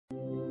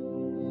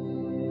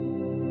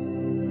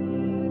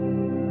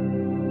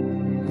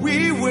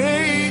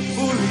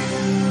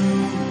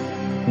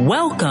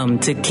Welcome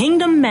to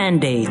Kingdom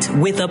Mandate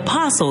with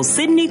Apostle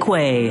Sidney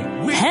Quay,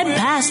 head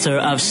pastor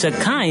of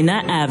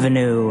Shekinah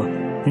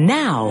Avenue.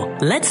 Now,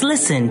 let's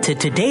listen to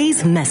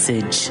today's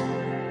message.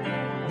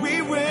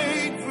 We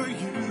wait for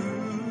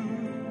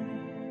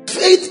you.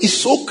 Faith is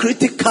so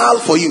critical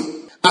for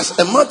you. As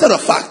a matter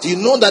of fact, you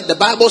know that the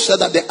Bible said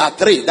that there are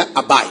three that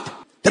abide.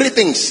 Three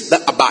things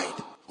that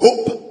abide: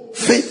 hope,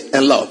 faith,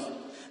 and love.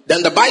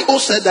 Then the Bible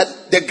said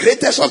that the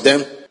greatest of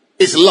them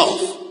is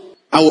love.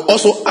 I will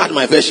also add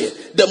my version.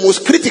 The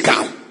most critical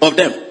of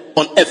them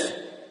on earth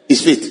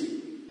is faith.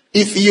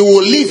 If you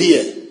will live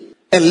here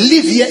and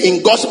live here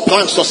in God's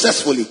plan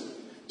successfully,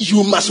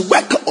 you must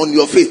work on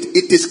your faith.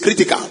 It is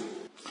critical.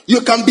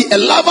 You can be a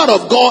lover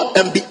of God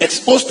and be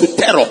exposed to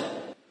terror.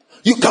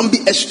 You can be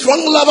a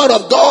strong lover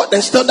of God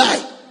and still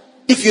die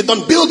if you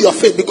don't build your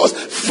faith, because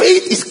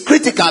faith is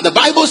critical. The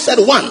Bible said,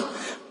 one,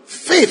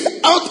 faith,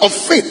 out of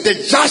faith the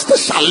just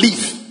shall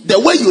live. The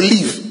way you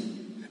live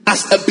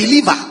as a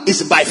believer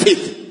is by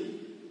faith.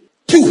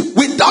 Two,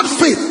 without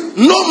faith,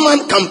 no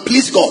man can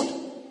please God.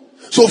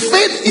 So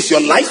faith is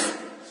your life.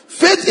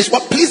 Faith is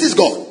what pleases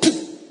God. Two.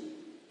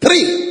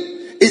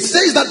 Three, it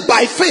says that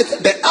by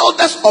faith, the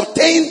elders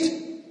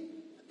obtained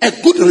a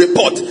good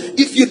report.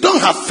 If you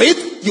don't have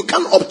faith, you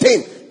can't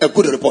obtain a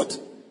good report.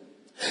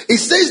 It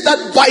says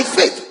that by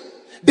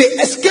faith, they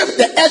escaped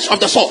the edge of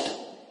the sword.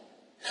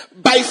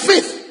 By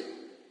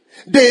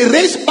faith, they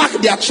raised back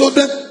their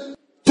children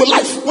to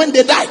life when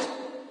they died.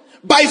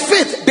 By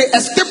faith, they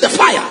escaped the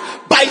fire.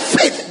 By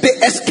faith, they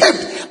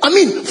escaped. I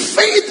mean,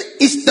 faith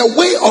is the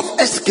way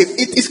of escape.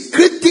 It is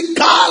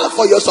critical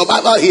for your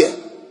survival here.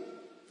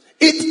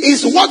 It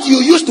is what you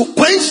use to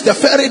quench the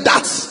fiery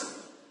darts.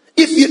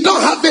 If you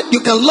don't have it, you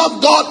can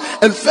love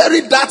God and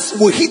fiery darts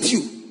will hit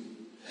you.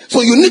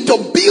 So you need to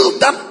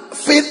build that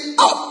faith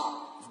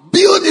up.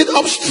 Build it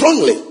up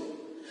strongly.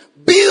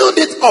 Build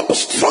it up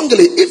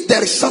strongly. If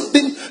there is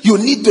something you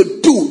need to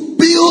do,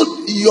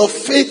 build your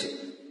faith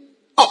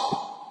up.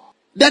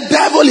 The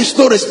devil is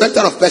no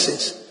respecter of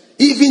persons.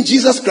 Even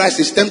Jesus Christ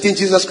is tempting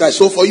Jesus Christ.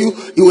 So for you,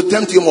 he will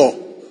tempt you more.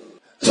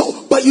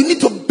 So, but you need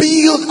to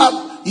build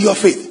up your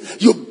faith.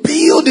 You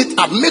build it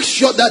up. Make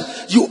sure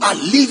that you are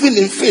living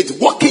in faith,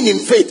 walking in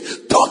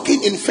faith,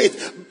 talking in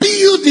faith.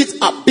 Build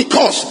it up,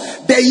 because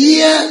the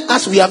year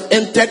as we have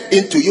entered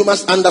into, you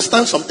must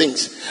understand some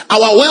things.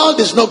 Our world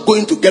is not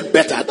going to get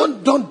better.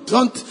 Don't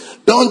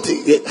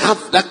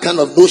have that kind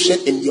of notion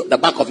in the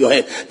back of your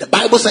head. The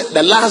Bible said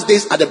the last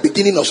days are the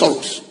beginning of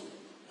sorrows.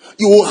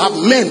 You will have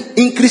men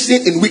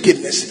increasing in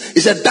wickedness.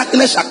 It said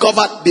darkness shall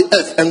cover the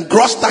earth and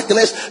gross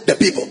darkness the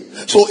people.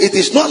 So it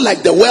is not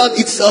like the world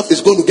itself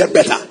is going to get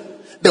better.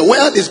 The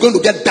world is going to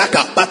get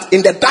darker, but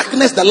in the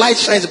darkness the light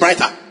shines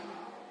brighter.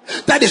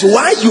 That is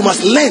why you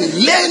must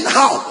learn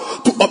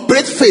how to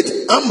operate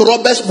faith. Armed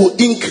robbers will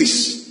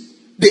increase.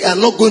 They are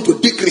not going to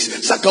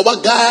decrease.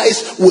 Sakawa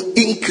guys will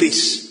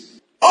increase.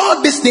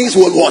 All these things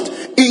will what?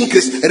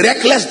 Increase.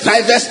 Reckless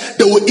drivers,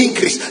 they will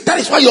increase. That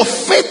is why your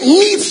faith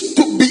needs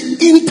to be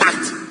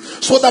intact,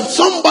 so that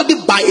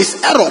somebody by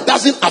his error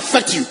doesn't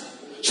affect you,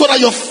 so that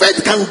your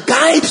faith can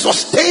guide,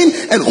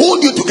 sustain, and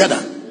hold you together.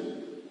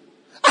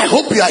 I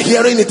hope you are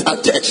hearing it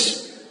at church.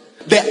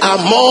 There are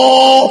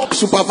more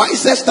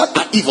supervisors that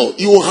are evil.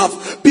 You will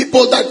have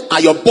people that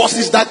are your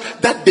bosses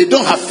that they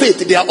don't have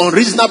faith. They are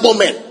unreasonable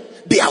men.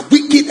 They are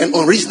wicked and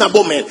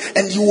unreasonable men,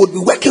 and you will be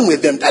working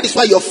with them. That is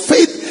why your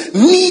faith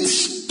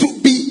needs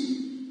to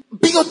be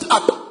built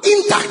up,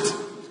 intact.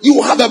 You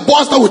will have a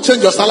boss that will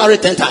change your salary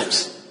 10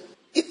 times.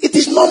 It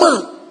is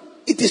normal.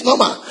 It is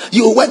normal.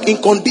 You work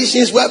in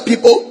conditions where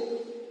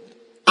people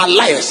are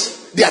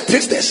liars. They are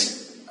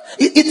tricksters.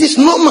 It is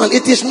normal.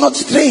 It is not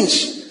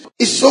strange.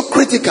 It's so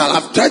critical.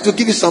 I've tried to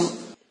give you some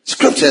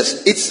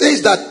scriptures. It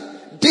says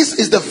that this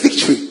is the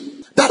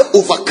victory that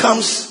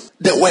overcomes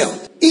the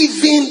world.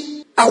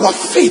 Even our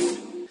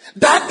faith.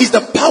 That is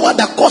the power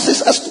that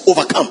causes us to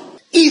overcome.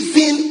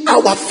 Even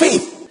our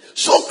faith.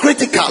 So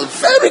critical.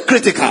 Very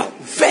critical.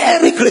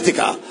 Very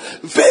critical.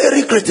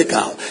 Very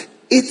critical.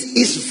 It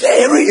is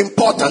very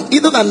important.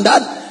 Other than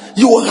that,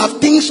 you will have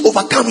things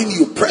overcoming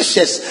you.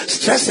 Pressures,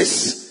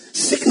 stresses,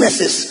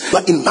 sicknesses. You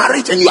are in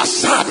marriage and you are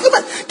sad.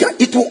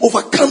 It will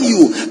overcome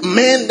you.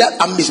 Men that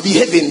are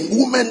misbehaving.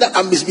 Women that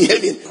are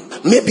misbehaving.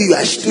 Maybe you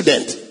are a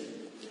student.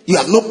 You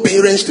have no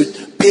parents to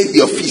pay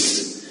your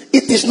fees.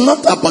 It is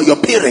not about your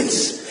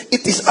parents.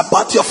 It is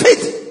about your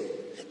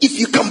faith. If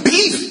you can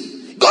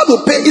believe, God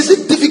will pay. Is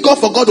it difficult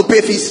for God to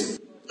pay fees?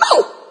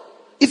 No.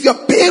 If your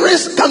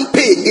parents can't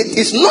pay, it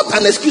is not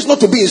an excuse not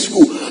to be in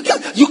school.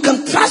 You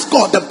can trust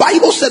God. The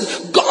Bible said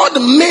God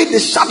made the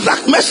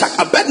Shadrach, Meshach,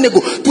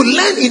 Abednego to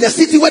land in a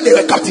city where they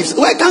were captives.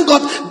 Why can't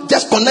God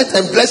just connect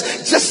and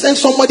bless? Just send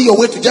somebody your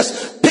way to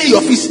just pay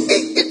your fees.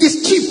 It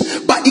is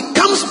cheap, but it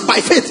comes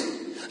by faith.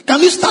 Can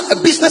you start a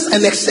business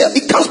and excel?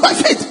 It comes by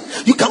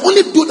faith. You can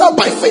only do that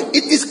by faith.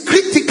 It is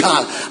critical.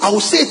 I will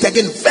say it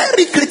again,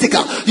 very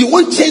critical. You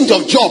want change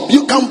of job,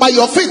 you can by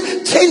your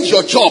faith change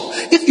your job.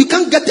 If you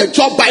can't get a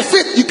job by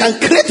faith, you can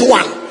create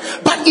one.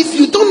 But if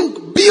you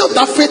don't build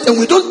that faith and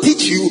we don't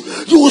teach you,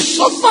 you will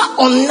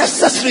suffer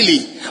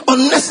unnecessarily.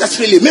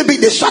 Maybe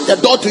they shut the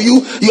door to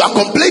you, you are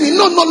complaining.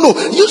 No.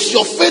 Use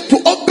your faith to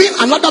open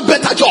another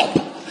better job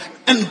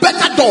and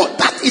better door.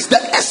 That is the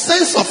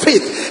essence of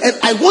faith. And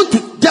I want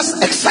to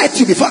just excite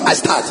you before I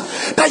start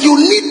that you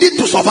need it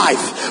to survive.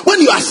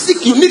 When you are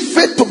sick, you need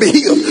faith to be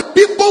healed.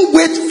 People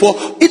wait for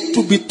it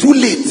to be too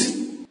late.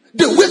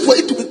 They wait for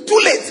it to be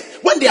too late.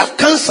 When they have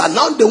cancer,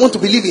 now they want to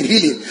believe in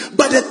healing.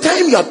 By the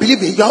time you are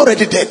believing, you are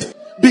already dead.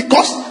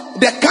 Because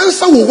the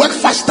cancer will work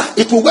faster.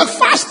 It will work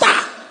faster.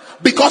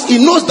 Because it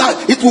knows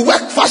that it will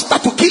work faster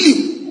to kill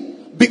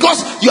you.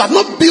 Because you have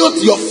not built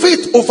your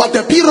faith over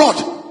the period.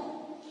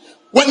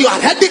 When you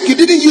had headache, you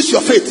didn't use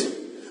your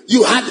faith.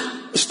 You had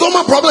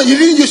stomach problem, you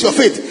didn't use your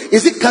faith.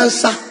 Is it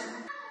cancer?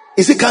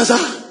 Is it cancer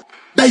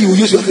that you will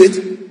use your faith?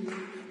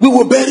 We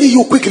will bury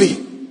you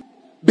quickly.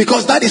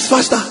 Because that is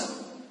faster.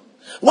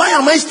 Why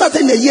am I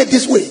starting the year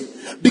this way?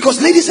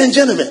 Because, ladies and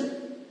gentlemen,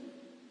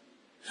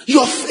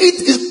 your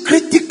faith is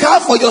critical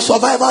for your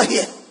survival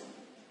here.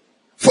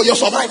 For your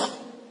survival.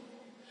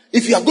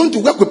 If you are going to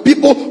work with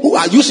people who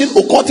are using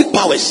occultic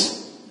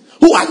powers,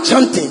 who are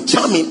chanting,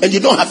 charming, and you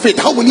don't have faith,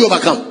 how will you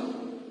overcome?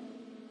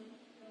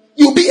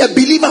 You'll be a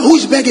believer who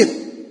is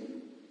begging.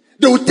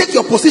 They will take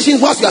your position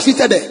whilst you are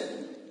seated there.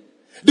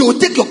 They will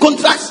take your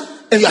contracts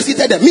and you are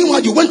seated there.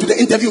 Meanwhile, you went to the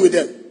interview with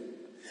them.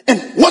 And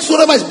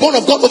whatsoever is born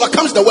of God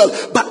overcomes the world.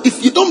 But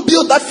if you don't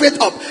build that faith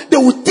up, they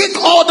will take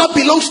all that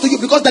belongs to you,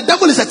 because the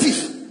devil is a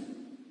thief.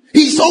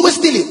 He is always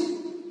stealing.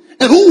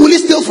 And who will he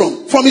steal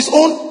from? From his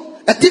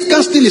own. A thief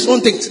can't steal his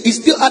own things. He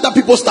steals other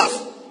people's stuff.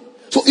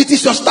 So it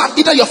is your stuff,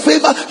 either your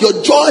favor,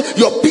 your joy,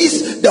 your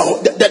peace,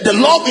 the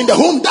love in the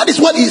home. That is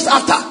what he is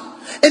after.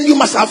 And you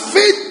must have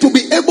faith to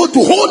be able to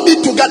hold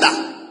it together.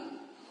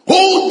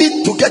 Hold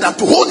it together.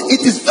 To hold it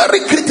is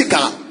very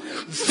critical.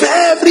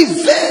 Very,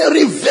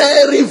 very,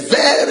 very,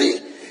 very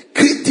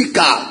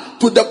critical.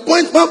 To the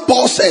point where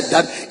Paul said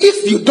that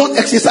if you don't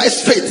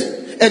exercise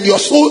faith and your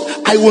soul,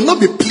 I will not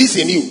be pleased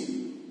in you.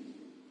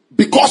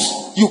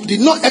 Because you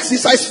did not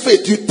exercise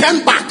faith, you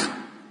turn back.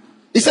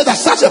 He said that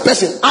such a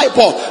person,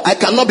 Paul, I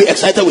cannot be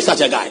excited with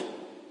such a guy.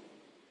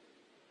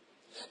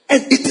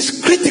 And it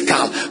is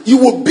critical. You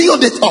will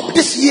build it up.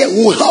 This year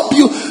will help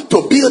you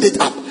to build it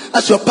up.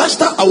 As your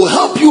pastor, I will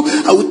help you.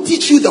 I will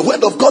teach you the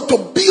word of God to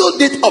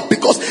build it up,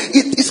 because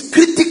it is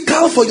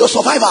critical for your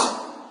survival.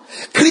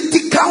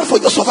 Critical for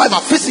your survival.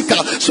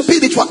 Physical,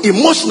 spiritual,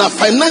 emotional,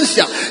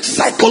 financial,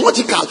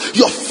 psychological.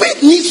 Your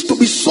faith needs to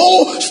be so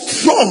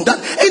strong that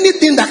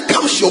anything that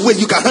comes your way,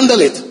 you can handle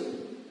it.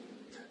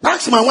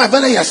 Ask my wife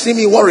whether you have seen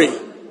me worry.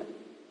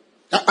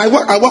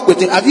 I work with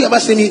him. Have you ever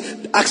seen me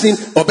asking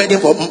or begging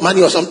for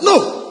money or something?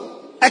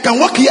 No. I can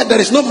work here. There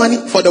is no money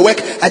for the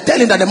work. I tell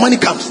him that the money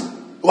comes.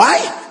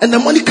 Why? And the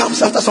money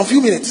comes after some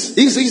few minutes.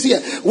 He's here.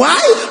 Why?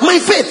 My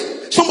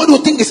faith. Somebody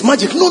will think it's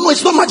magic. No,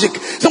 it's not magic.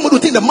 Somebody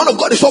will think the man of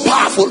God is so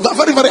powerful,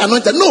 very, very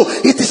anointed. No,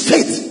 it is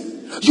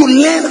faith. You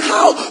learn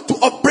how to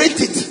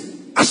operate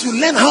it. As you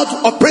learn how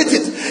to operate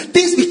it,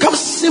 things become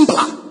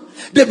simpler.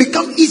 They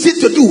become easy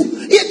to do.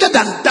 Other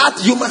than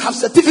that, you might have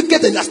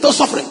certificate and you are still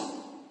suffering.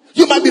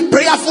 You might be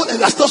prayerful and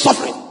you are still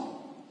suffering.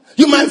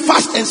 You might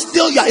fast and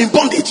still you are in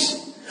bondage.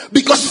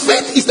 Because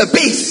faith is the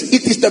base.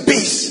 It is the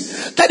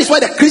base. That is why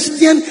the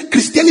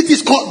Christianity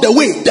is called the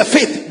way, the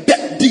faith,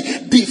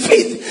 the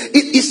faith.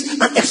 It is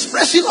an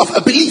expression of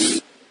a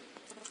belief.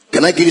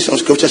 Can I give you some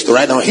scriptures to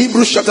write down?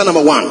 Hebrews chapter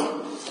number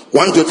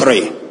 1 to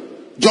 3.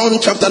 John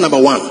chapter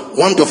number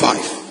 1 to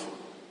 5.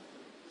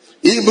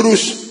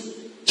 Hebrews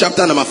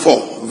chapter number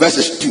 4,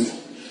 verses 2.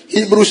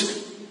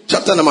 Hebrews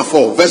chapter number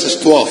 4, verses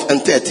 12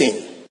 and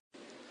 13.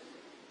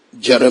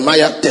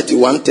 Jeremiah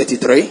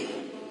 31:33.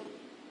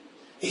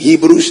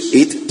 Hebrews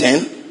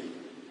 8:10.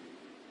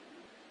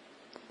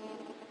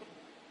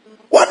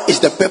 What is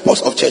the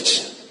purpose of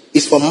church?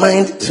 It's for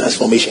mind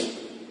transformation.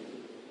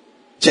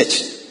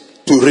 Church,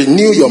 to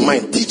renew your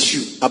mind, teach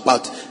you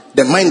about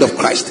the mind of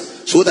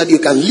Christ, so that you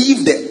can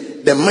leave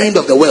the mind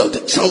of the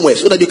world somewhere,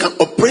 so that you can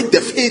operate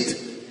the faith.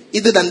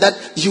 Other than that,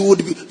 you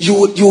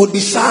would be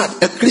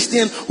sad. A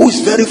Christian who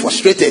is very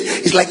frustrated.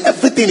 It's like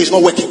everything is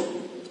not working.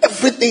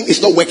 Everything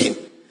is not working.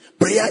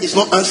 Prayer is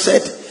not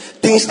answered.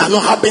 Things are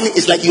not happening.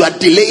 It's like you are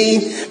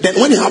delaying. Then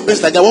when it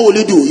happens like that, what will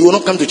you do? You will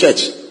not come to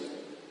church.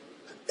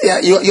 Yeah,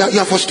 you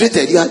are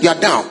frustrated. You are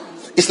down.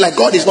 It's like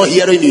God is not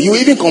hearing you. You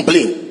even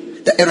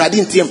complain.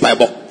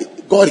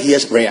 God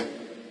hears prayer.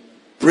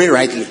 Pray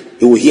rightly.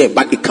 He will hear.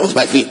 But it comes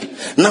by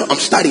faith. Now I'm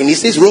studying. It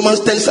says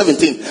Romans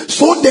 10:17.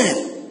 So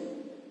then,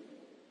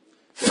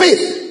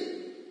 faith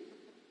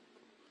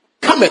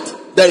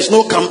cometh. There is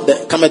no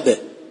cometh there.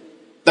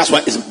 That's why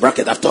it's in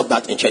bracket. I've taught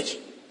that in church.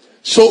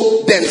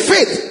 So then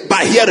faith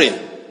by hearing,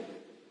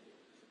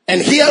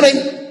 and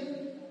hearing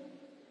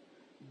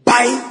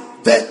by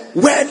the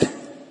word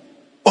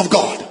of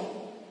God.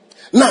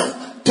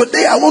 Now,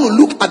 today I want to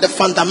look at the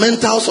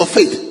fundamentals of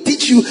faith.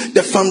 Teach you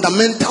the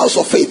fundamentals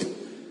of faith.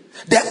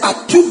 There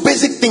are two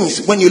basic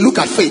things when you look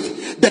at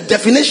faith. The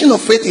definition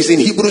of faith is in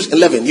Hebrews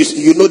 11.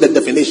 You know the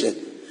definition.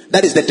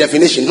 That is the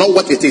definition, not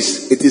what it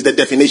is. It is the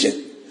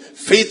definition.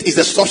 Faith is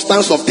the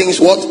substance of things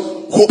what?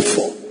 Hoped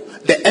for.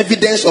 The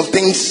evidence of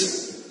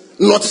things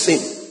not seen.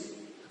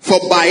 For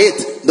by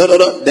it,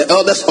 the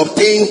elders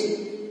obtain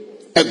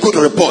a good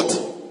report.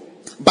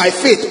 By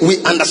faith,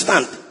 we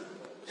understand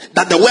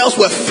that the worlds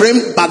were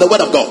framed by the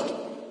word of God.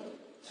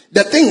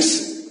 The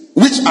things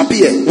which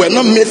appear were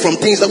not made from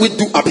things that we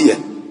do appear.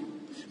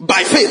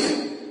 By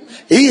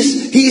faith, he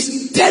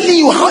is telling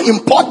you how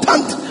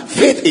important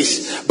faith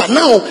is. But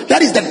now,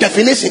 that is the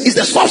definition, is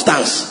the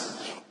substance.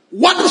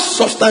 What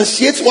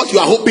substantiates what you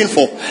are hoping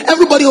for?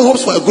 Everybody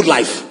hopes for a good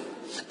life.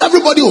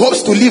 Everybody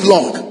hopes to live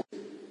long.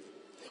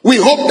 We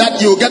hope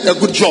that you get a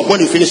good job when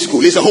you finish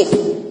school. It's a hope.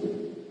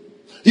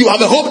 You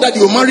have a hope that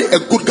you marry a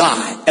good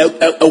guy,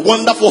 a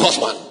wonderful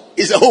husband.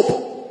 It's a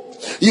hope.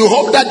 You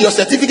hope that your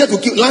certificate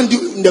will land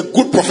you in a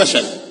good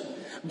profession.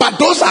 But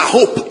those are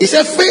hope. He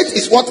said faith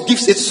is what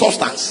gives it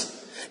substance.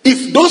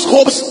 If those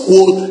hopes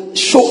will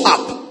show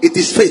up, it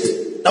is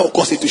faith that will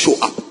cause it to show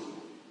up.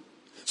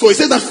 So he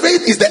says that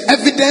faith is the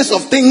evidence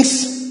of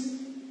things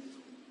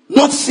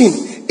not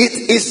seen.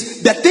 It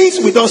is the things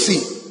we don't see.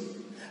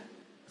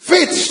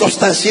 Faith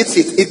substantiates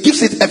it. It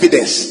gives it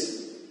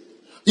evidence.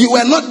 You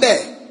were not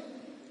there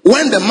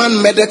when the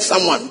man murdered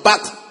someone, but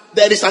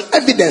there is an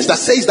evidence that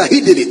says that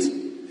he did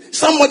it.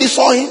 Somebody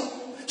saw him.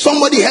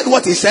 Somebody heard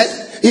what he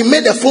said. He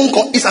made a phone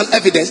call. It's an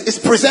evidence. It's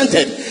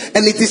presented.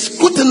 And it is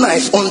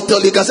scrutinized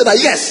until you can say that,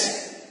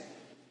 yes,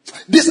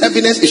 this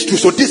evidence is true.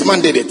 So this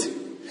man did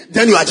it.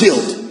 Then you are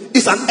jailed.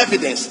 It's an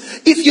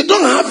evidence. If you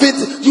don't have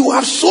it, you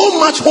have so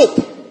much hope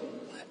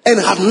and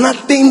have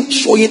nothing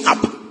showing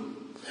up.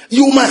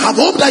 You might have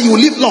hope that you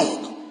live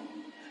long.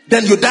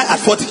 Then you die at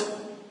 40.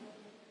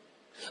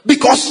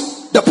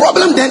 Because the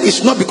problem then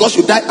is not because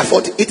you died at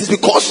 40. It is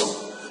because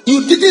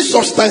you didn't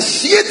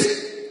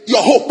substantiate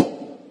your hope.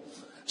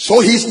 So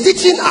he's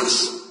teaching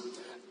us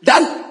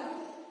that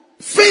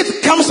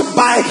faith comes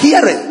by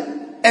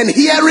hearing, and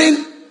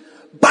hearing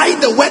by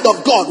the word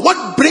of God.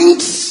 What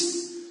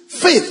brings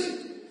faith,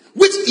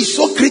 which is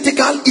so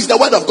critical, is the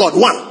word of God.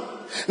 One.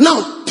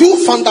 Now,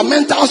 two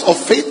fundamentals of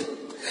faith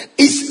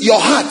is your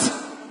heart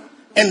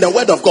and the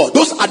word of God.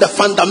 Those are the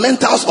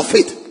fundamentals of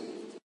faith.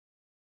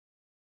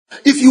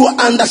 If you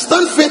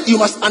understand faith, you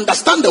must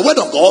understand the word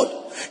of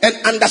God and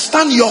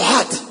understand your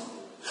heart.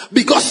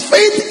 Because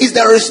faith is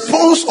the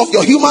response of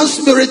your human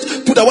spirit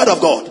to the word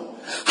of God.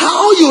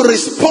 How you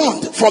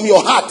respond from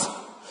your heart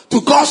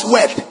to God's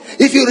word.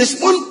 If you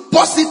respond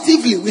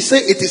positively, we say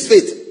it is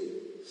faith.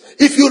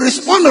 If you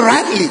respond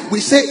rightly, we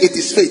say it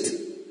is faith.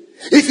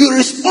 If you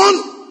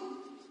respond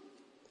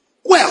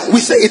well, we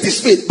say it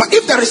is faith. But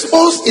if the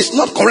response is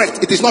not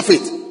correct, it is not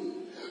faith.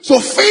 So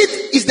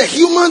faith is the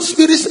human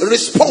spirit's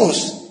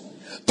response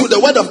to the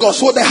word of God.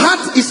 So the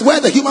heart is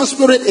where the human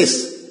spirit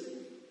is.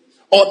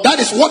 Or that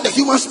is what the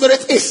human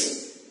spirit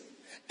is.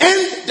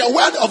 And the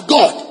word of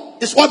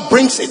God is what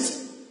brings it.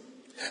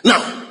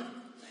 Now,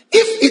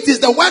 if it is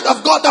the word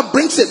of God that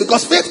brings it,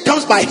 because faith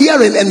comes by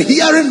hearing, and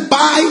hearing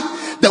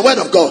by the word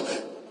of God.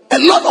 A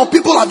lot of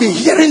people have been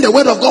hearing the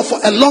word of God for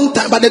a long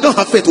time, but they don't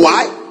have faith.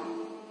 Why?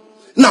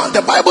 Now,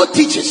 the Bible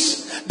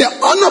teaches the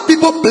honor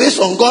people place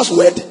on God's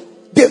word,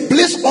 they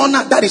place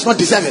honor that is not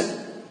deserving.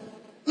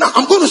 Now,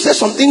 I'm going to say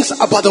some things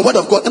about the word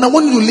of God, and I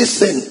want you to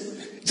listen.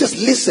 Just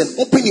listen.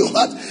 Open your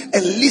heart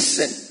and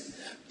listen.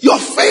 Your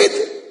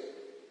faith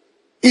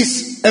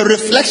is a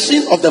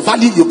reflection of the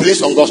value you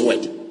place on God's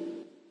word.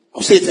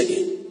 I'll say it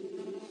again.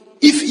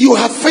 If you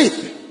have faith,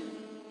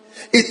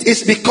 it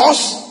is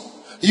because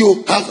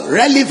you have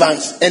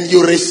relevance and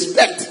you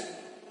respect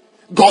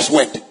God's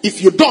word.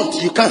 If you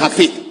don't, you can't have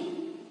faith.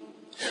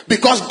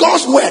 Because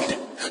God's word,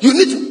 you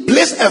need to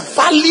place a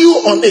value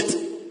on it.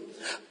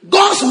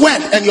 God's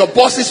word and your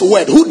boss's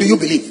word, who do you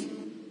believe?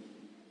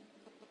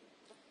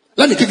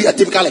 Let me give you a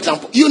typical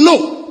example. You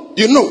know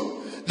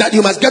that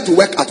you must get to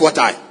work at what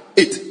time?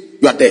 8.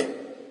 You are there.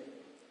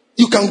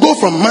 You can go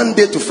from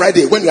Monday to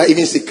Friday when you are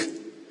even sick.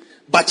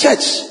 But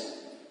church,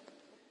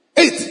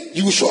 8,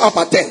 you will show up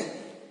at 10.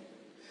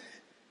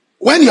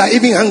 When you are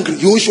even hungry,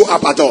 you won't show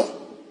up at all.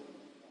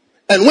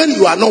 And when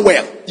you are not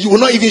well, you will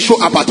not even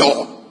show up at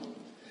all.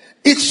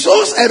 It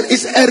shows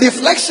it's a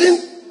reflection.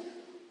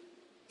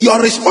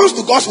 Your response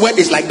to God's word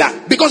is like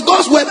that. Because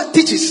God's word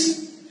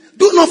teaches,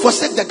 do not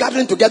forsake the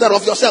gathering together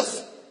of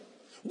yourself.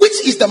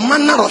 Which is the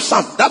manner of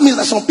some. That means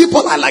that some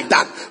people are like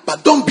that.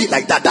 But don't be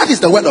like that. That is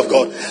the word of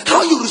God.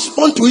 How you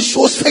respond to it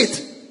shows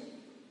faith.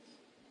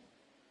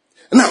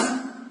 Now,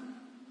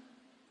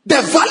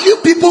 the value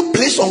people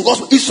place on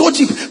God's word is so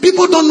cheap.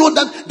 People don't know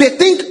that. They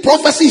think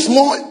prophecy is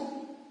more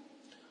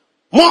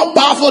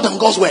powerful than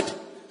God's word.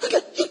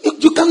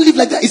 You can't live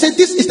like that. He said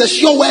this is the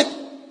sure word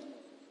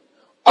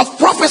of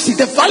prophecy.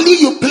 The value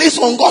you place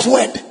on God's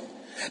word.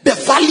 The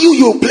value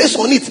you place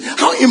on it.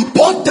 How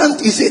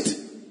important is it?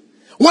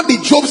 What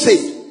did Job say?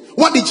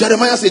 What did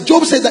Jeremiah say?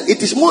 Job said that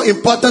it is more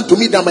important to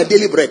me than my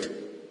daily bread.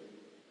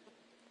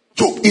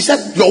 Job, he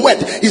said, your word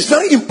is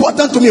very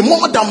important to me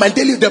more than my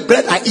daily the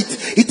bread I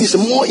eat. It is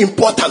more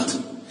important.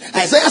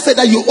 Isaiah said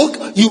that you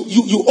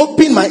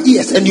open my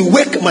ears and you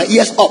wake my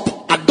ears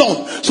up at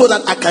dawn so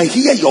that I can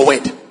hear your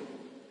word.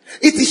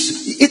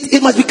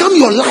 It must become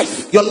your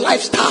life, your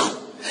lifestyle.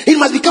 It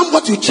must become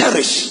what you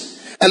cherish.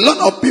 A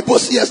lot of people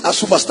see us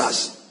as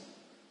superstars.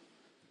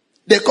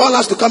 They call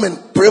us to come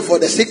and pray for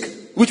the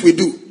sick, which we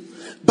do.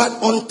 But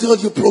until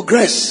you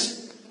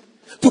progress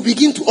to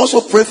begin to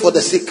also pray for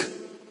the sick,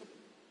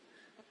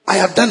 I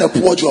have done a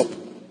poor job.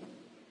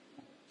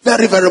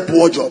 Very, very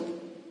poor job.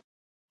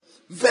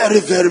 Very,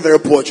 very, very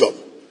poor job.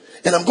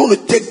 And I'm going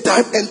to take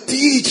time and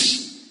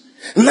teach.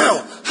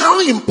 Now, how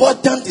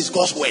important is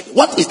God's word?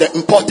 What is the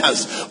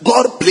importance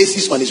God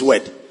places on his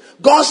word?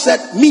 God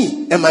said,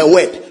 me and my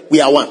word,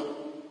 we are one.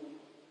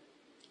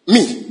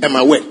 Me and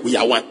my word, we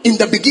are one. In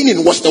the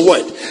beginning was the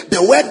word.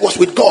 The word was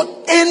with God.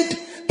 And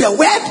the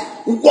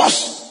word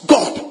was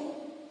God.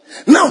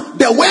 Now,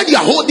 the word you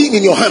are holding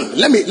in your hand,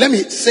 let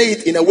me say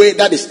it in a way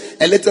that is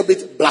a little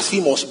bit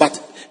blasphemous,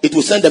 but it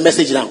will send the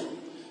message down.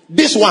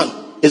 This one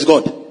is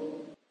God.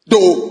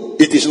 Though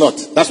it is not.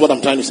 That's what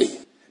I'm trying to say.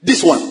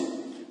 This one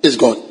is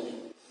God.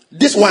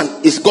 This one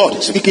is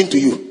God speaking to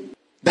you.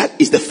 That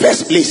is the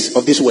first place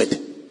of this word.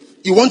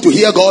 You want to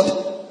hear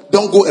God?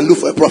 Don't go and look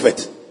for a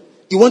prophet.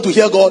 You want to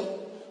hear God?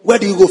 Where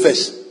do you go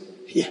first?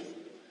 Here.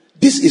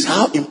 This is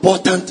how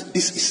important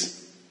this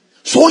is.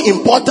 So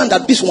important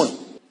that this one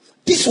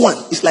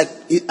is like,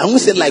 I won't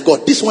say like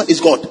God. This one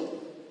is God.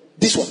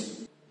 This one.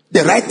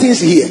 The writings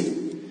here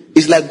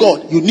is like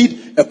God. You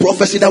need a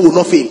prophecy that will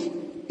not fail.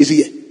 Is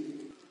here.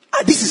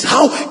 And this is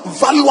how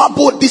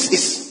valuable this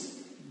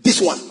is. This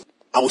one.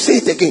 I will say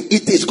it again.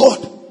 It is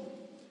God.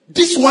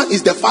 This one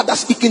is the Father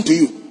speaking to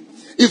you.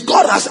 If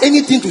God has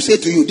anything to say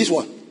to you, this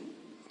one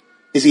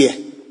is here.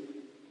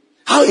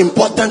 How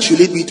important should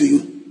it be to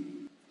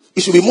you?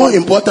 It should be more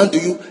important to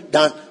you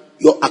than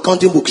your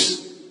accounting books.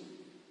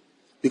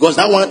 Because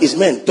that one is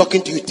men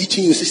talking to you,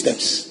 teaching you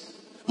systems.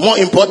 More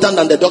important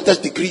than the doctor's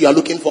degree you are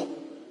looking for.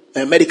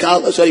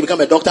 Medical, so you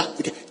become a doctor.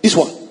 Okay. This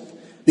one.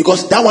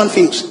 Because that one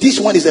fails. This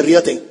one is the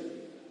real thing.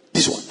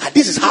 This one. And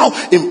this is how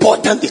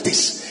important it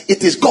is.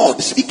 It is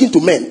God speaking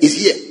to men. Is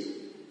here.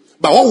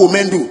 But what will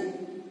men do?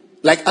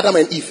 Like Adam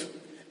and Eve.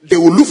 They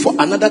will look for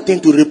another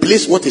thing to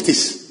replace what it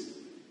is.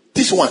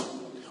 This one.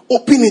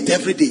 Open it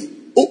every day.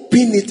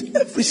 Open it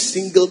every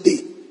single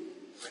day.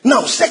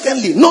 Now,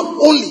 secondly, not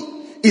only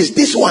is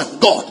this one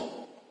God.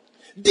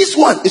 This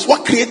one is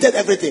what created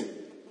everything.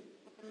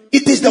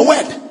 It is the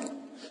word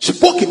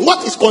spoken.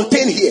 What is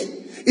contained here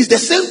is the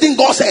same thing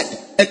God said,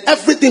 and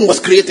everything was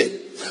created.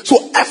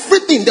 So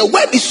everything, the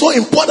word is so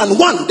important.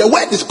 One, the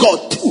word is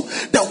God. Two,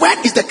 the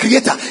word is the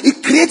creator.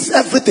 It creates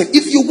everything.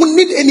 If you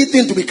need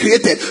anything to be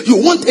created,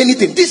 you want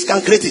anything, this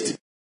can create it.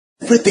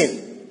 Everything.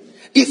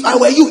 If I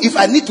were you, if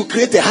I need to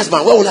create a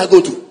husband, where will I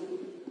go to?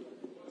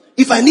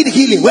 If I need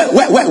healing,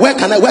 where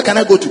can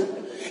I go to?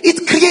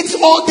 It creates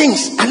all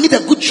things. I need a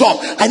good job.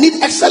 I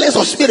need excellence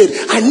of spirit.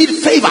 I need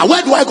favor.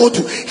 Where do I go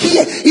to?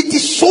 Here. It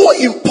is so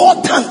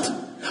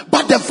important.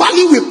 But the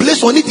value we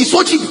place on it is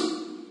so cheap.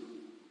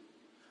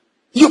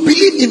 You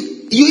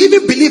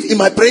even believe in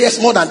my prayers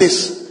more than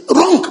this.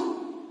 Wrong.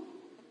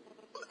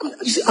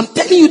 You see, I'm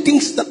telling you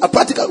things that are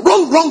practical.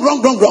 Wrong.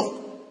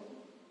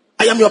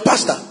 I am your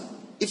pastor.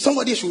 If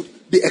somebody should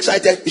be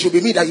excited, it should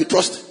be me that you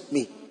trust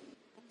me.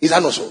 Is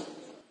that not so?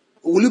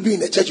 Will you be in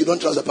the church you don't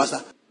trust the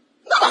pastor?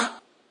 Never.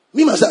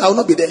 Me myself, I will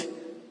not be there.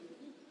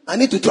 I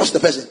need to trust the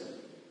person.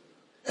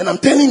 And I'm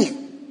telling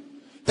you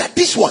that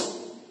this one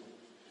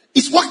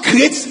is what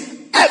creates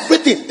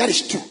everything. That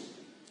is true.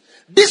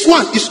 This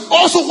one is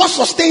also what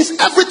sustains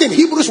everything.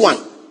 Hebrews 1.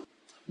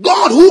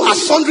 God, who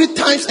has sundry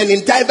times and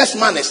in diverse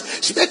manners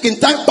spake in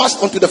time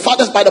past unto the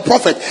fathers by the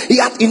prophet, he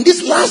had in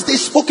this last day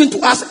spoken to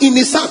us in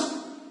his Son,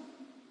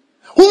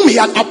 whom he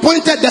had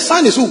appointed. The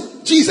Son is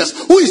who?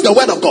 Jesus, who is the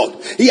word of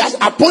God. He has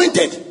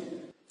appointed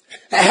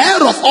a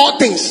head of all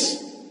things,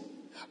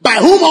 by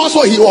whom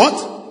also he what?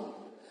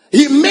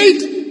 He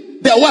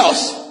made the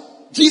worlds.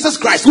 Jesus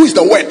Christ, who is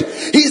the word.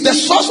 He is the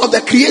source of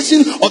the creation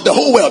of the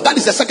whole world. That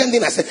is the second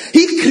thing I said.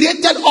 He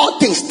created all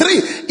things.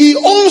 3, he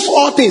owns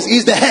all things. He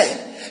is the head.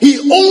 He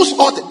owns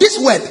all things. This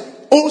word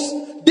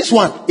owns, this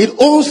one, it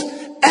owns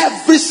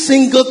every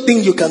single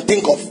thing you can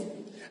think of.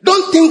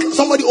 Don't think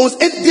somebody owns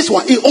it. This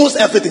one, it owns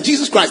everything.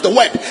 Jesus Christ, the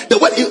word,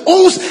 it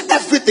owns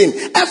everything.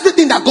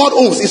 Everything that God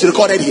owns is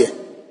recorded here.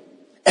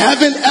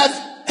 Heaven,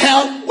 earth,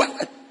 hell.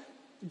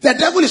 The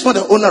devil is not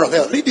the owner of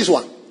hell. Read this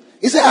one.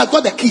 He said, I've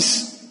got the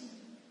keys.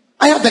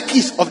 I have the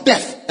keys of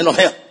death and of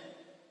hell.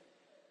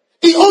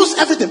 He owns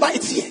everything, but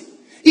it's here.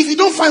 If you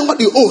don't find what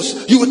he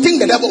owns, you will think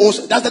the devil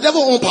owns. Does the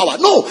devil own power?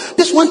 No.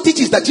 This one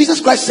teaches that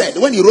Jesus Christ said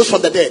when he rose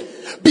from the dead,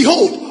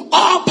 behold,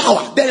 all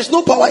power. There is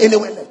no power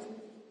anywhere left.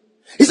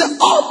 He said,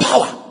 all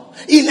power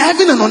in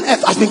heaven and on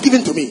earth has been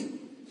given to me.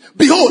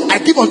 Behold, I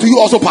give unto you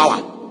also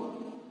power.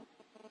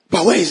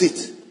 But where is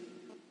it?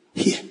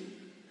 Here.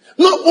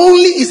 Not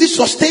only is it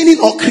sustaining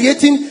or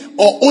creating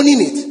or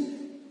owning it,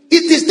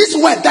 it is this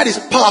word that is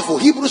powerful.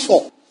 Hebrews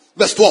 4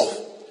 verse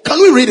 12.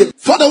 Can we read it?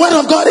 For the word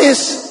of God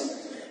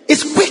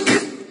is quick.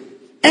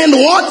 And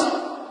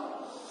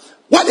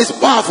what is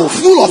powerful?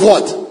 Full of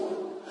what?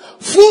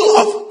 Full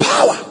of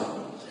power.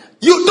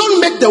 You don't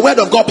make the word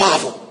of God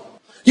powerful.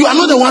 You are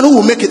not the one who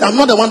will make it. I'm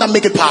not the one that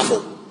make it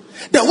powerful.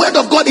 The word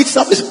of God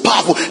itself is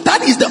powerful.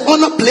 That is the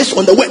honor placed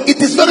on the word. It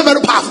is very,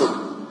 very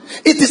powerful.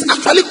 It is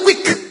actually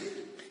quick.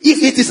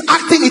 If it is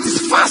acting, it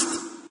is fast.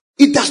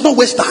 It does not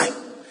waste time.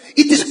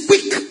 It is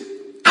quick,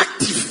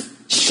 active,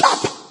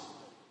 sharp,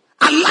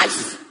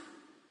 alive,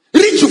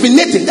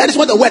 rejuvenating. That is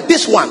what the word,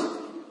 this one.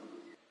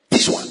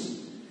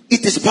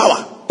 It is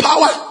power.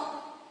 Power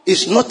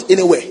is not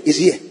anywhere, it's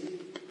here.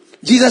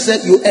 Jesus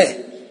said, you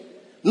err,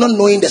 not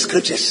knowing the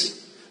scriptures,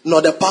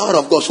 nor the power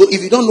of God. So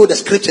if you don't know the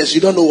scriptures,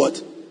 you don't know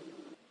what?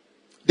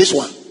 This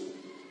one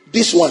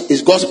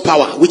is God's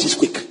power, which is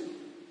quick.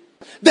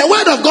 The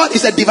word of God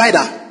is a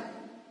divider.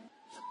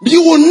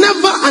 You will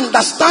never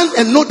understand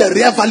and know the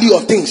real value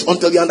of things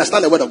until you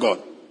understand the word of God.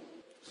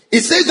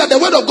 It says that the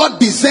word of God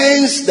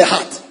discerns the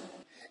heart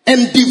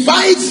and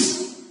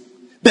divides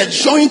the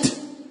joint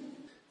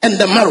and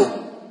the marrow,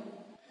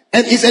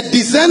 and is a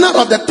discerner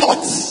of the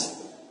thoughts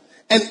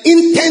and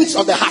intents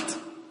of the heart.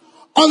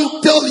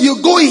 Until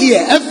you go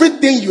here,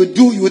 everything you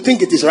do, you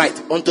think it is right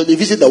until you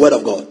visit the word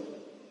of God.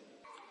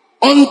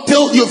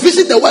 Until you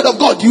visit the word of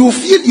God, you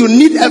feel you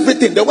need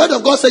everything. The word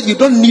of God says you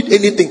don't need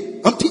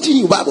anything. I'm teaching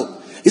you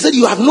Bible. He said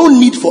you have no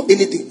need for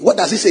anything. What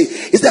does he say?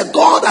 It's that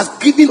God has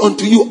given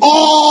unto you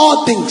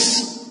all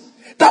things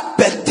that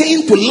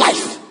pertain to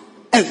life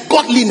and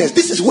godliness.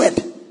 This is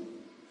word.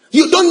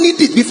 You don't need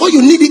it. Before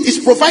you need it,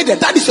 it's provided.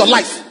 That is your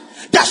life.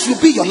 That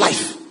should be your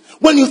life.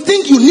 When you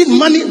think you need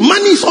money,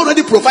 money is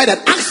already provided.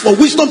 Ask for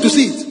wisdom to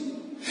see it.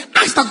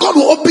 Ask that God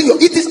will open your.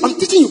 I'm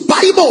teaching you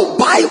Bible.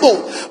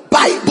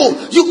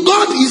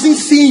 God isn't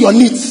seeing your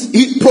needs.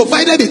 He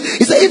provided it.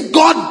 He said, if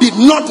God did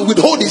not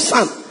withhold his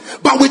son,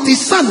 but with his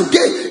son,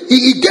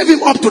 he gave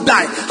him up to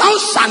die, how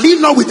shall he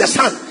not with the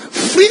son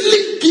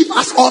freely give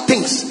us all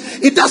things?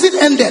 It doesn't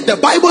end there. The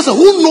Bible says,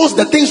 who knows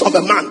the things of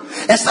a man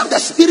except the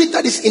spirit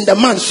that is in the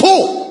man?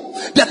 So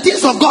the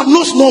things of God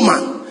knows no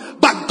man,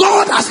 but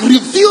God has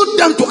revealed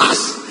them to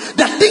us.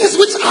 The things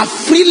which are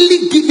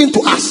freely given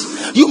to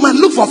us. You might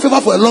look for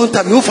favor for a long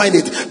time, you will find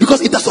it,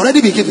 because it has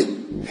already been given.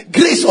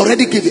 Grace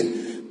already given.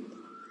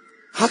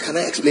 How can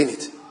I explain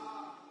it?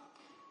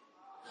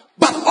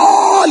 But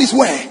all is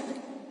where?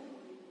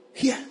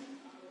 Here.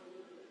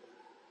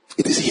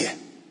 It is here.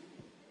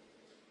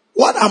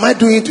 What am I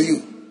doing to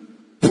you?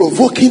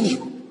 Provoking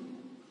you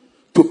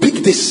to pick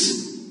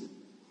this.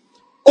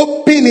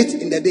 Open it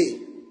in the day.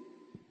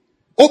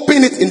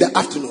 Open it in the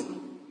afternoon.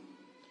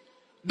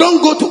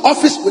 Don't go to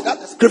office without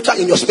the scripture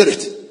in your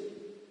spirit.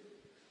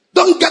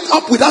 Don't get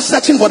up without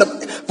searching for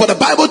the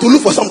Bible to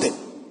look for something.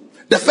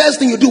 The first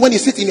thing you do when you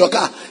sit in your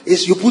car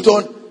is you put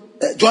on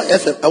Joy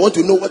FM. I want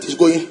to know what is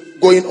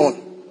going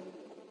on.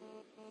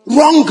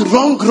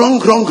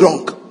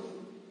 Wrong.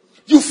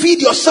 You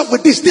feed yourself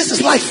with this. This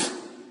is life.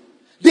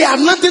 They have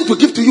nothing to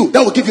give to you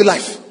that will give you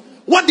life.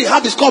 What they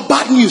have is called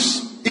bad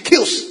news. It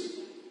kills.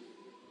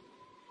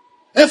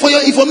 And for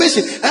your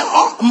information,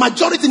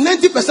 majority,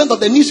 90% of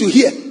the news you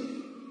hear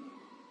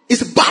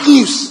is bad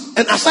news.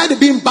 And aside from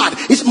being bad,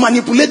 it's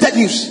manipulated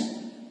news.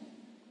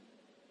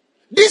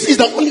 This is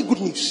the only good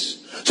news.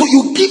 So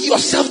you give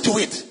yourself to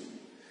it.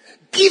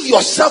 Give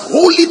yourself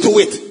wholly to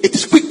it. It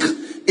is quick.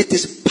 It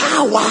is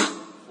powerful.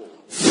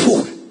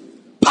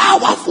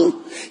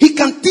 He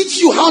can teach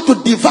you how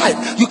to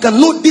divide. You can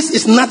know this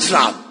is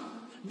natural.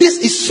 This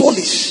is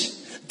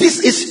soulish. This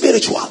is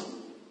spiritual.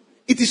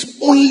 It is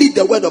only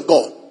the word of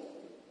God.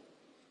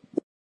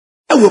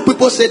 Why will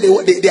people say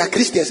they are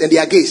Christians and they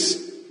are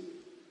gays?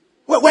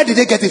 Where did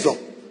they get it from?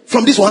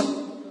 From this one?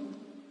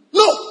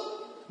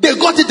 No. They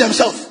got it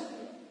themselves.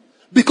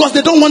 Because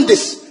they don't want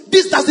this.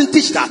 This doesn't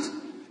teach that.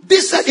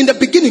 This said in the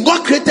beginning,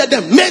 God created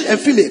them, male and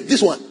female.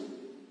 This one.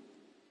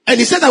 And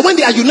he said that when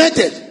they are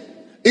united,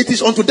 it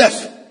is unto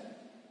death.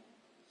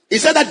 He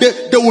said that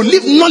they will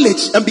leave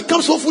knowledge and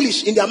become so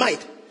foolish in their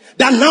mind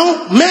that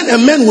now men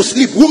and men will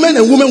sleep, women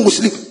and women will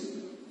sleep.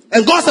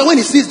 And God said when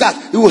he sees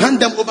that, he will hand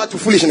them over to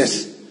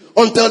foolishness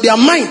until their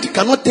mind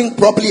cannot think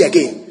properly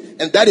again.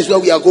 And that is where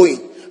we are going.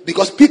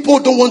 Because people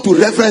don't want to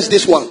reference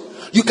this one.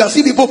 You can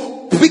see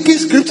people picking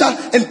scripture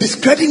and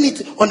discrediting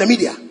it on the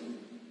media.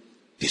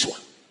 This one.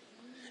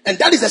 And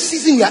that is the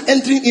season we are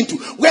entering into,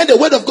 where the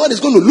word of God is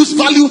going to lose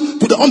value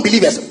to the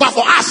unbelievers. But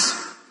for us,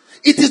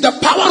 it is the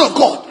power of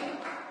God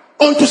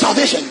unto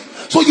salvation.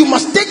 So you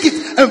must take it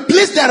and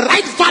place the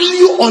right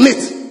value on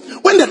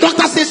it. When the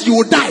doctor says you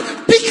will die,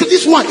 pick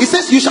this one. It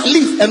says you shall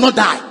live and not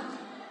die.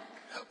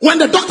 When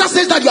the doctor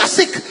says that you are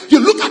sick, you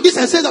look at this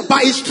and say that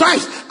by his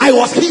stripes I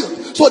was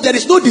healed. So there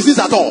is no disease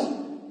at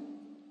all.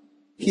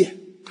 Here.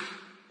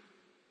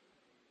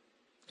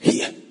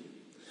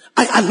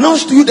 I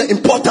announce to you the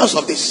importance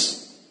of this.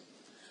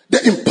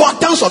 The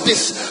importance of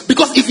this.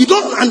 Because if you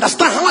don't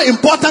understand how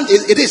important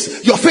it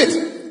is, your faith,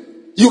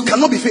 you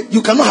cannot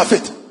have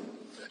faith.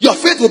 Your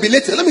faith will be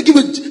later. Let me give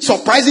you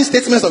surprising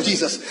statements of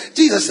Jesus.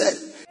 Jesus said.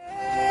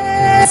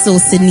 So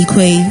Sydney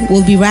Quay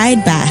will be right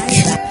back.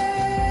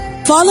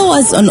 Follow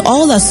us on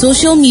all our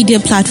social media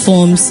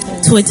platforms,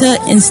 Twitter,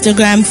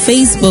 Instagram,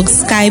 Facebook,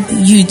 Skype,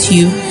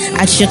 YouTube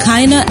at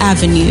Shekinah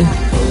Avenue.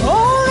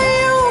 All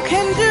you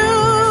can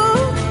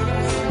do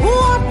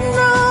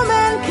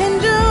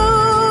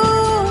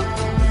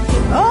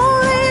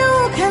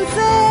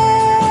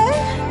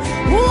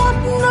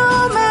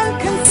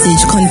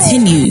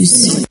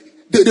continues.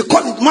 They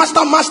call it,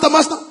 Master, Master,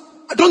 Master.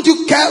 Don't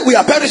you care we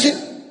are perishing?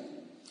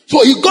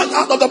 So he got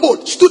out of the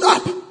boat, stood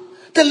up,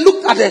 then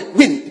looked at the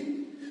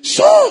wind,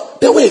 saw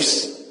the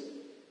waves.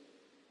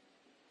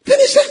 Then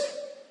he said,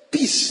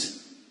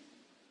 peace,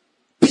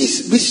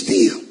 peace, be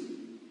still.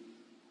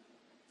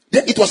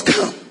 Then it was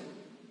calm.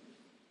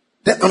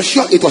 Then I'm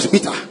sure it was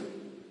Peter.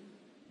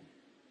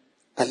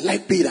 I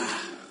like Peter.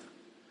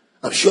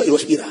 I'm sure it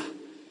was Peter.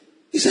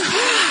 He said,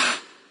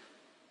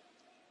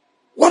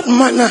 what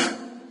manner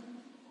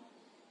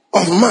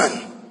of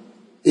man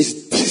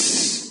is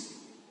this,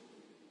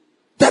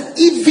 that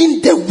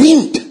even the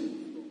wind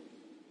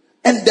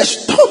and the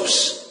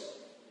storms,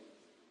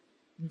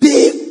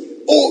 they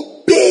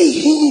obey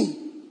him?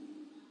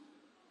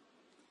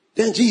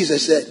 Then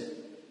Jesus said,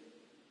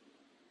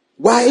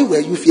 why were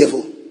you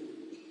fearful,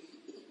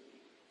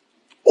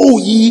 O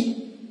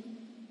ye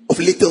of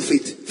little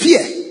faith?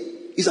 Fear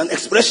is an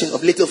expression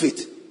of little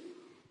faith.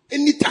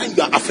 Anytime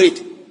you are afraid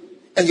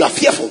and you are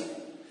fearful,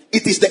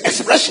 it is the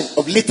expression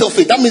of little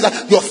faith. That means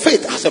that your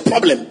faith has a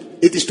problem.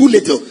 It is too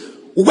little.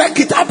 Work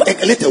it up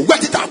a little.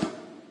 Work it up.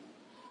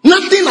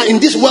 Nothing in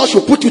this world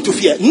should put you to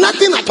fear.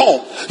 Nothing at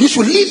all. You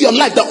should live your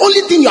life. The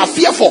only thing you are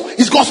fear for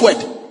is God's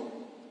word.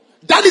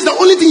 That is the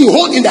only thing you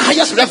hold in the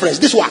highest reverence.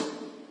 This one.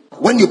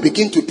 When you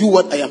begin to do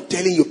what I am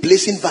telling you,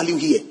 placing value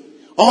here,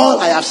 all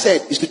I have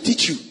said is to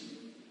teach you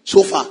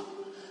so far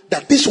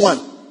that this one,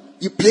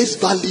 you place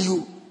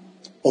value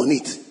on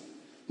it.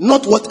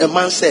 Not what a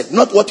man said,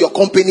 not what your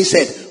company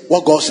said,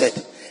 what God said.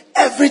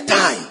 Every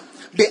time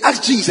they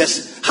asked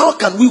Jesus, how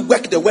can we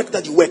work the work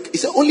that you work? He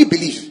said, only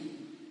believe.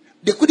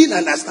 They couldn't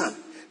understand.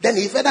 Then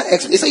he further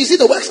explained. He said, you see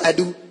the works I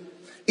do?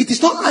 It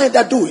is not I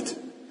that do it,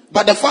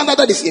 but the Father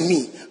that is in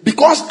me.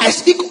 Because I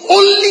speak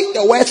only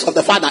the words of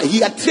the Father.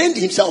 He had trained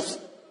himself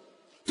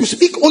to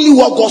speak only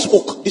what God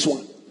spoke. This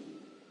one.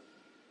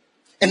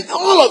 And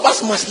all of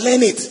us must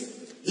learn it.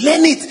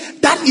 Learn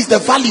it. That is the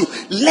value.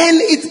 Learn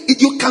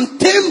it. You can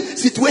tame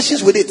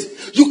situations with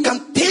it. You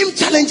can tame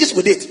challenges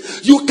with it.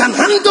 You can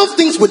handle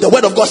things with the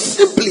word of God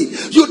simply.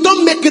 You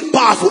don't make it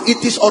powerful.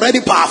 It is already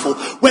powerful.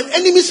 When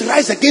enemies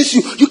rise against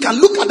you, you can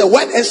look at the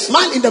word and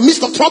smile in the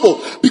midst of trouble,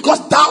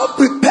 because thou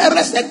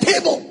preparest a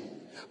table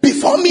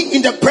before me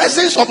in the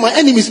presence of my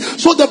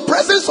enemies. So the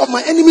presence of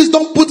my enemies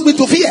don't put me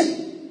to fear.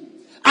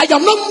 I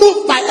am not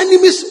moved by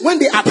enemies when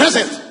they are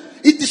present.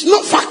 It is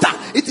not factor.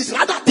 It is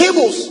rather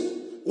tables.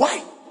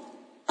 Why?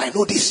 I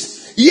know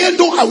this. Yea,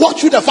 though I walk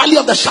through the valley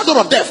of the shadow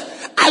of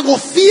death, I will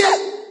fear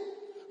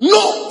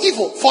no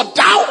evil, for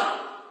thou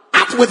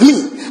art with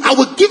me. I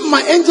will give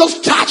my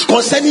angels charge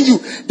concerning you.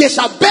 They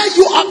shall bear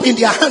you up in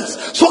their hands.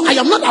 So I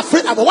am not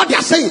afraid about what they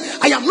are saying.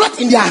 I am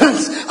not in their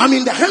hands. I'm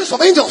in the hands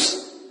of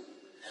angels.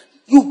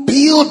 You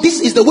build.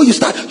 This is the way you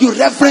start. You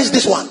reference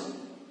this one.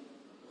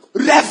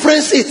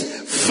 Reference it.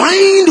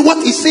 Find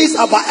what he says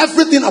about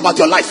everything about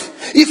your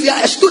life. If you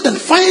are a student,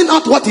 find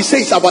out what he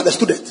says about the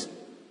student.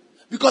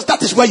 Because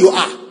that is where you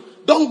are.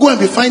 Don't go and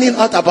be finding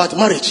out about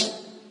marriage.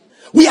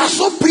 We are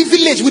so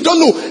privileged. We don't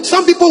know.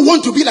 Some people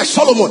want to be like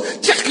Solomon.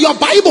 Check your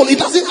Bible. It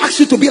doesn't ask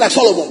you to be like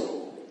Solomon.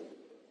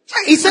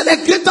 He said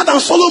that greater than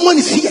Solomon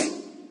is here.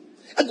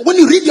 And when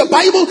you read your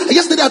Bible,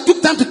 yesterday I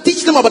took time to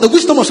teach them about the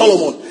wisdom of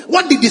Solomon.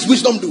 What did this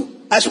wisdom do?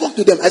 I spoke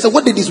to them. I said,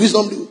 what did this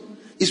wisdom do?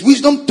 His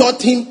wisdom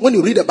taught him, when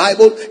you read the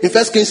Bible in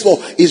 1 Kings 4,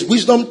 his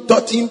wisdom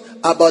taught him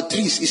about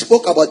trees. He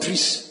spoke about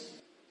trees.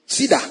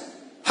 Cedar,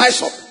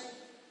 hyssop.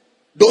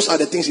 Those are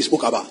the things he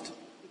spoke about.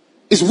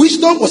 His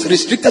wisdom was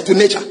restricted to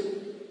nature.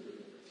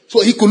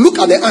 So he could look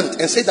at the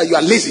ant and say that you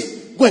are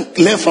lazy. Go and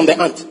learn from the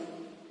ant.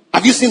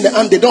 Have you seen the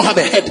ant? They don't have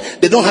a head.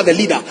 They don't have a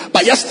leader.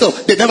 But yet still,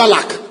 they never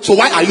lack. So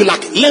why are you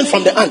lacking? Learn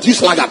from the ant. You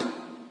sluggard.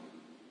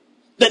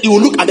 Then he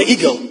will look at the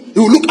eagle. He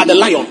will look at the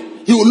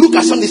lion. He will look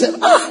at something and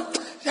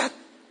say,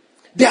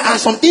 there are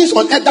some things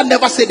on earth that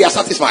never say they are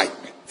satisfied.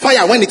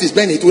 Fire, when it is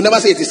burning, it will never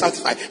say it is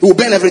satisfied. It will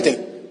burn everything.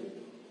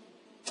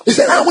 He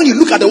said, when you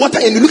look at the water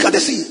and you look at the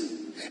sea,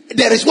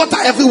 there is water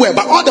everywhere,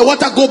 but all the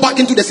water go back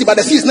into the sea, but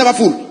the sea is never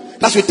full.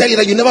 That will tell you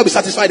that you'll never be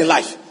satisfied in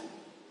life.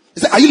 He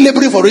said, are you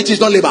laboring for riches?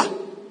 Don't labor.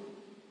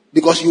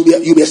 Because you'll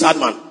be a sad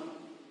man.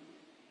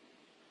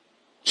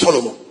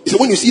 Solomon. He said,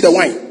 when you see the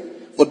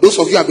wine, for those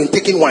of you who have been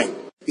taking wine,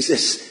 he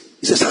says,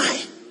 it's a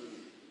sign.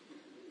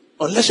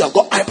 Unless you have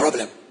got eye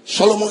problem.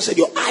 Solomon said,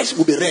 your eyes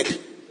will be red.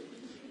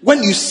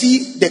 When you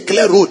see the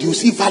clear road, you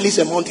see valleys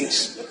and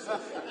mountains.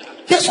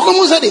 Yes,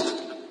 Solomon said it.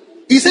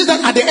 He says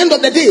that at the end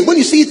of the day, when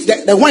you see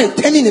it, the wine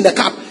turning in the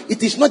cup,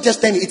 it is not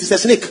just turning, it is a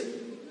snake.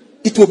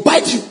 It will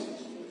bite you.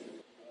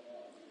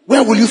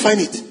 Where will you find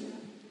it?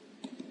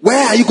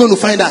 Where are you going to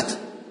find that?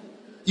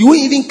 You won't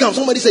even come.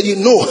 Somebody said,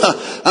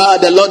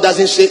 the Lord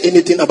doesn't say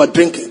anything about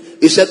drinking.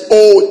 He said,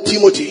 oh,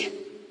 Timothy,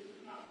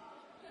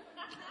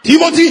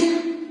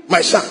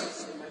 my son,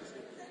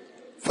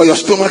 for your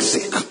stomach's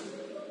sake,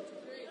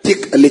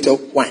 take a little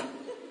wine.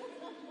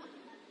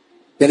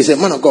 Then he said,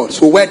 man of God,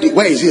 so where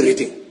is he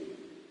written?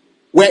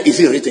 Where is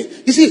he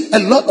written? You see, a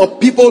lot of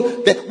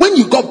people, that when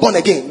you got born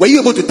again, were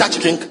you able to touch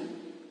drink?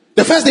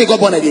 The first day you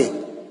got born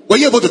again, were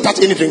you able to touch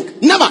any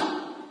drink? Never.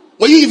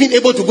 Were you even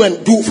able to go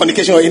and do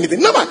fornication or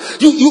anything? No, man.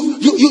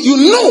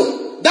 You know.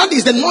 That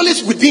is the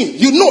knowledge within.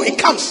 You know it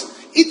comes.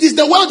 It is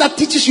the world that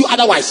teaches you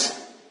otherwise.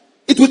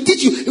 It will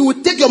teach you. It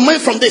will take your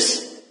mind from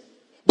this.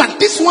 But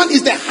this one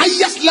is the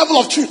highest level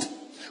of truth.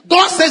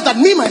 God says that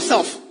me,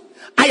 myself,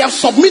 I have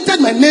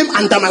submitted my name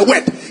under my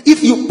word.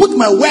 If you put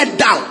my word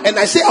down and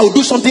I say I will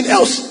do something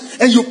else,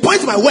 and you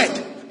point my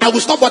word, I will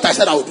stop what I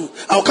said I will do.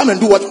 I will come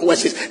and do what my word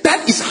says.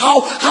 That is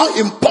how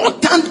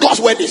important God's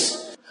word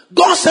is.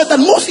 God said that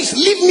Moses,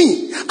 leave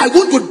me. I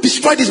want to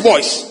destroy these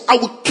boys. I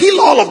will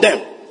kill all of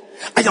them.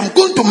 I am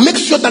going to make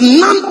sure that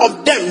none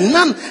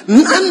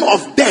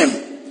of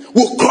them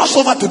will cross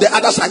over to the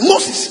other side.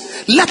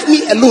 Moses, let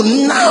me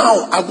alone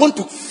now. I want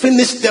to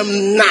finish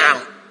them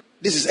now.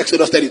 This is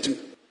Exodus 32.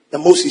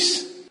 And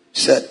Moses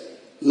said,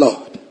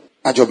 Lord,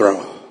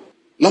 Ajobra,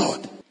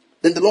 Lord.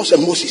 Then the Lord said,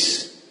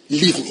 Moses,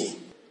 leave me.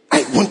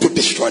 I want to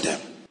destroy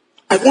them.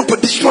 I want to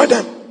destroy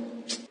them.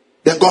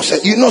 Then God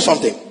said, you know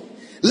something?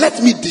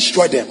 Let me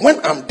destroy them.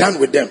 When I'm done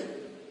with them,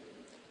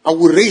 I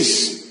will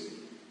raise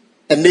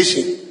a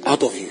nation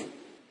out of you.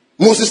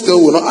 Moses still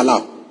will not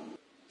allow.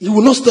 He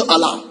will not still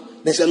allow.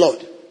 They said,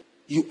 Lord,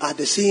 you are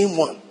the same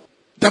one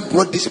that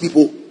brought these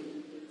people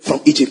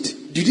from Egypt.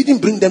 You didn't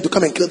bring them to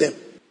come and kill them.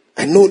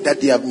 I know that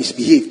they have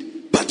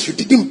misbehaved, but you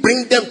didn't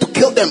bring them to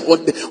kill them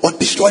or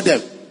destroy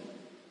them.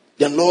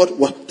 Then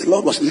the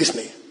Lord was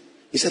listening.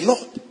 He said,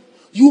 Lord,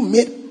 you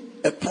made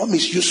a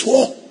promise. You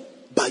swore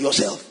by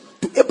yourself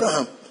to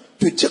Abraham,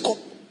 to Jacob,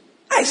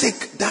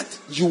 Isaac, that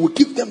you will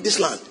give them this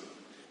land.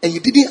 And you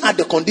didn't add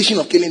the condition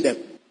of killing them.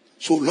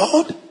 So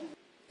Lord,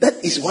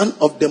 that is one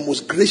of the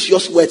most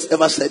gracious words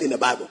ever said in the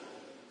Bible.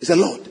 He said,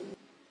 Lord,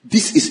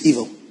 this is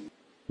evil.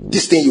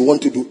 This thing you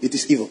want to do, it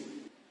is evil.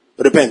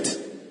 Repent.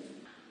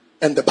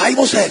 And the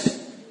Bible said,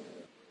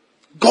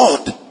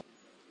 God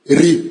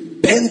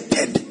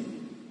repented.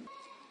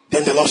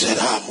 Then the Lord said,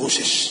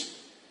 Moses,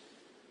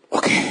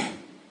 okay,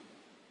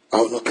 I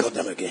will not kill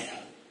them again.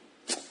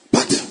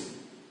 But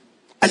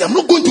I am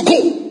not going to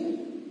go.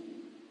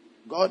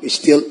 God is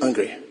still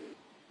angry.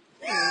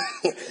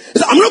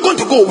 I'm not going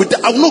to go with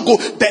them. I will not go.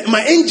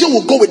 My angel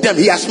will go with them.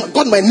 He has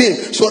got my name.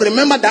 So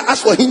remember that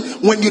as for him,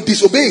 when you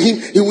disobey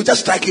him, he will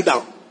just strike you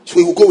down. So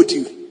he will go with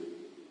you.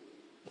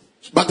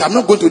 But I'm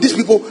not going to. These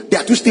people, they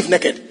are too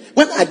stiff-necked.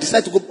 When I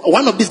decide to go,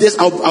 one of these days,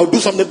 I'll do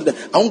something to them.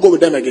 I won't go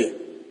with them again.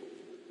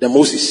 Then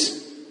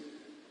Moses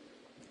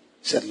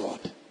said,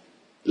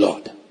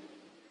 Lord,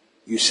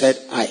 you said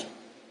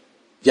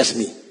just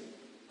me,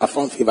 I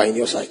found favor in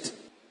your sight.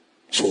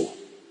 So,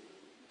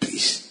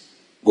 please,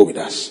 go with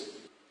us.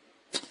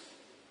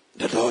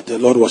 The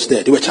Lord was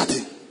there. They were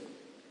chatting.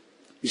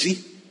 You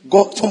see,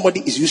 somebody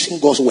is using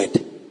God's word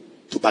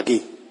to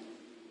bargain.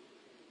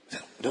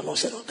 The Lord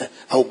said, okay,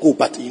 I'll go.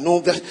 But the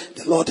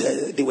Lord,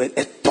 they were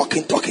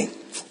talking.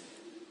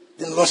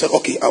 Then the Lord said,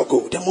 okay, I'll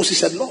go. Then Moses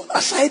said, Lord,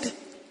 aside,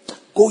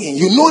 go in.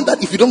 You know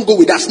that if you don't go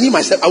with us, me,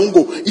 myself, I won't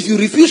go. If you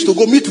refuse to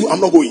go, me too,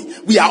 I'm not going.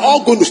 We are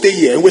all going to stay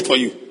here and wait for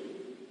you.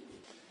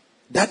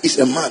 That is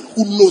a man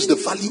who knows the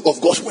value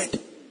of God's word.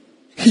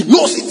 He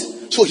knows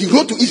it. So he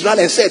wrote to Israel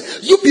and said,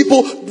 you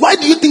people, why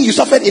do you think you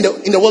suffered in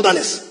the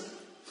wilderness?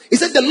 He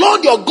said, the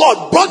Lord your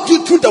God brought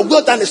you through the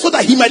wilderness so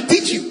that he might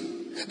teach you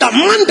that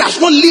man does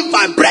not live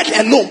by bread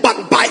alone,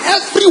 but by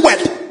every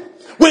word.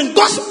 When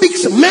God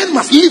speaks, man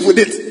must live with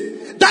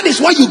it. That is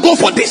why you go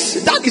for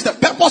this. That is the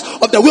purpose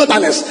of the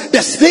wilderness.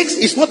 The snakes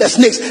is not the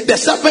snakes. The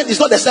serpent is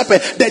not the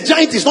serpent. The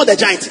giant is not the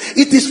giant.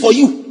 It is for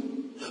you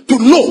to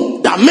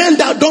know that men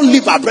that don't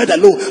live by bread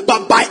alone,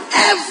 but by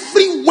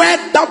every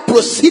word that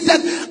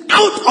proceeded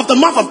out of the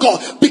mouth of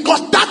God.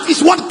 Because that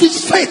is what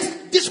gives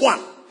faith. This one.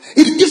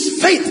 It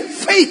gives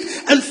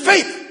faith and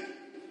faith.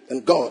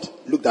 And God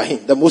looked at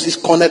him. Then Moses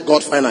cornered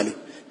God finally.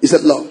 He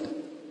said, Lord,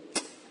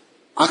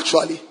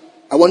 actually,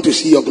 I want to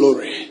see your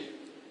glory.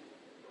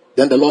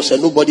 Then the Lord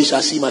said, nobody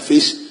shall see my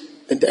face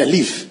and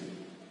live.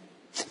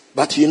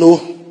 But I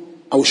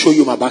will show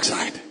you my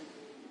backside.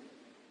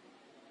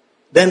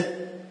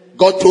 Then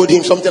God told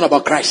him something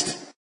about Christ.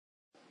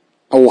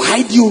 I will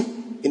hide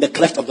you in the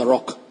cleft of the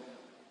rock,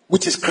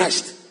 which is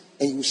Christ,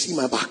 and you will see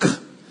my back.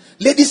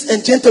 Ladies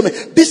and gentlemen,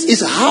 this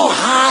is how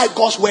high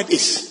God's word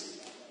is.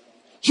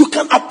 You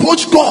can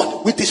approach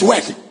God with his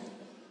word.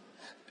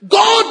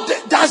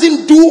 God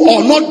doesn't do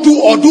or not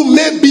do or do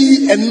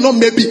maybe and not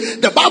maybe.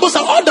 The Bible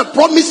says all the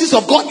promises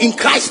of God in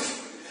Christ,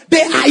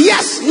 they are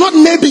yes, not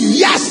maybe,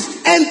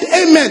 yes and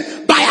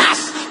amen by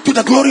us to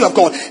the glory of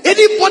God.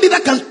 Anybody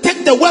that can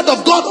take the word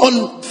of God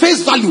on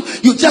face value,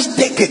 you just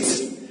take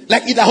it.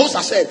 Like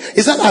Idahosa said,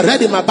 he said, I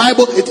read in my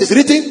Bible, it is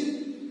written,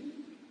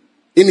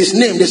 in his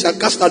name they shall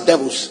cast out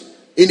devils.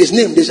 In his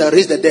name they shall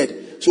raise the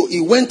dead. So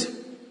he went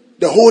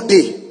the whole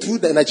day through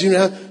the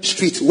Nigerian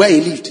street where he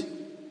lived.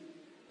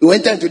 He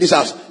went into this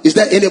house. Is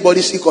there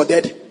anybody sick or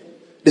dead?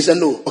 They said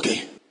no.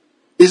 Okay.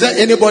 Is there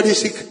anybody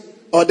sick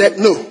or dead?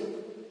 No.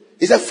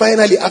 He said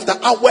finally, after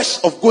hours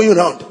of going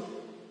around,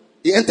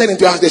 he entered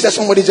into a house. They said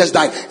somebody just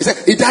died. He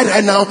said he died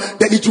right now.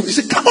 Then he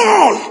said, come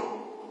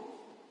on.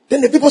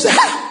 Then the people said,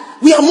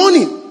 we are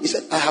mourning. He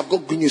said, I have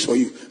got good news for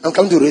you. I'm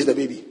coming to raise the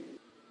baby.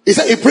 He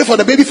said he prayed for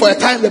the baby for a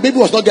time. The baby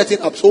was not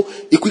getting up. So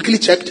he quickly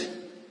checked.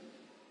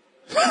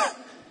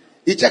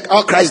 He checked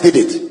how Christ did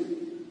it.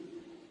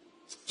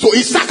 So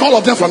he sacked all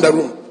of them from the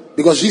room.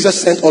 Because Jesus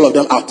sent all of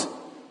them out.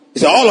 He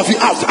said, all of you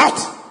out, out.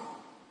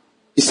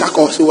 He sacked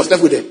all. So he was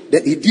left with them.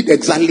 Then he did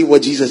exactly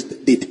what Jesus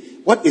did.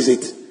 What is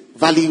it?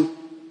 Value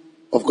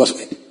of God's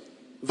word.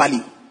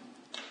 Value.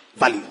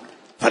 Value.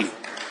 Value.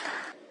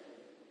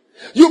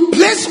 You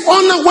place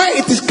honor where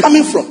it is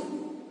coming from.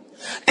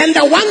 And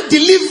the one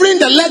delivering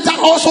the letter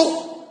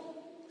also,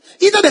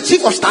 either the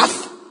chief of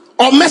staff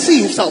or Mercy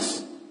himself.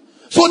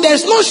 So there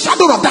is no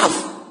shadow of doubt.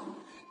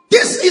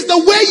 This is the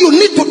way you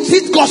need to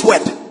treat God's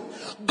word.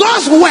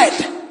 God's word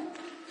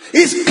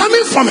is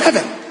coming from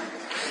heaven,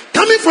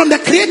 coming from the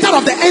creator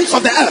of the ends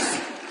of the earth.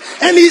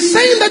 And he's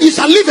saying that you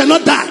shall live and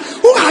not die.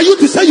 Who are you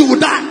to say you will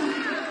die?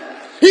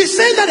 He's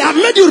saying that I have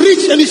made you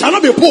rich and you shall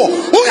not be poor.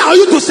 Who are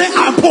you to say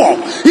I am poor?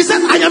 He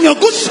said, I am your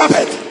good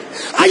shepherd.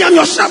 I am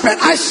your shepherd.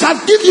 I shall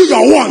give you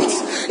your wants.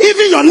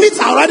 Even your needs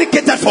are already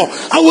catered for.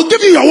 I will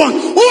give you your wants.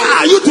 Who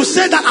are you to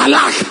say that I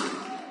lack?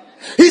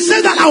 He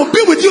said that I will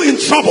be with you in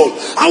trouble.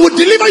 I will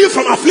deliver you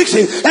from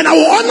affliction. And I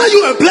will honor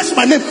you and bless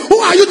my name. Who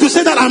are you to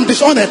say that I am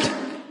dishonored?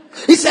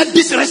 He said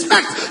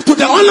disrespect to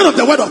the honor of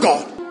the word of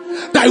God.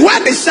 Thy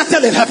word is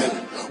settled in heaven.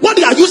 What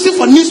they are using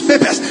for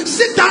newspapers,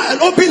 sit down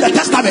and open the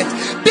testament.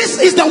 This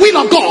is the will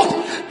of God.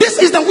 This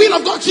is the will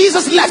of God.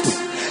 Jesus left.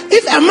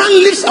 If a man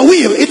leaves a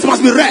will, it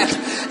must be read.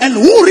 And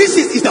who reads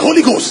it is the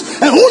Holy Ghost.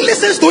 And who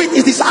listens to it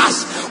is his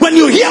ass. When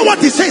you hear what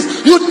he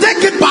says, you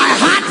take it by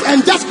heart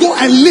and just go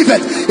and live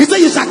it. He said,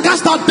 you shall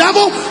cast out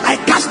devil, I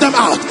cast them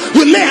out.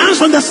 You lay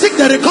hands on the sick,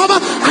 they recover.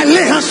 I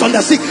lay hands on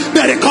the sick,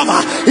 they recover.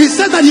 He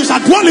said that you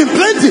shall dwell in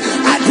plenty,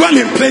 I dwell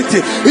in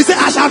plenty. He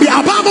said, I shall be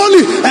above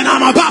only, and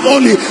I'm above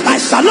only. I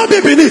shall not be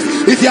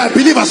beneath. If you are a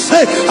believer,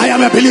 say, I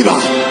am a believer.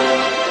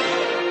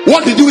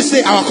 What did we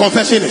say our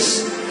confession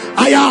is?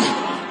 I am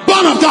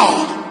born of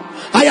God.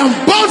 I am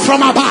born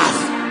from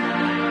above.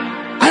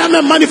 I am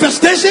a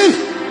manifestation.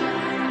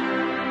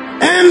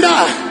 And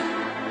I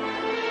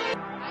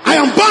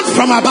am born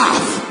from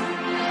above.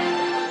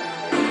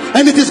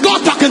 And it is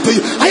God talking to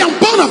you. I am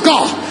born of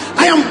God.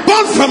 I am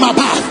born from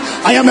above.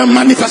 I am a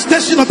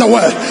manifestation of the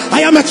word.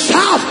 I am a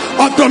child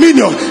of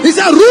dominion. He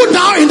said, rule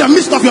thou in the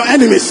midst of your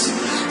enemies.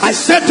 I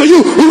said to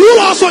you, rule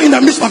also in the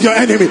midst of your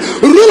enemy.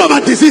 Rule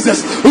over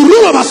diseases,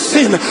 rule over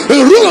sin,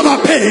 rule over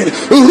pain,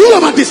 rule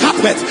over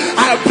disheartenment.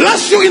 I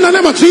bless you in the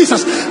name of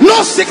Jesus.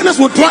 No sickness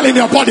will dwell in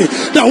your body.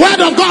 The word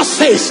of God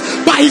says,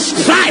 by his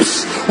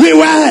stripes we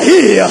were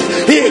healed.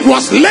 It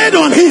was laid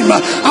on him.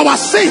 Our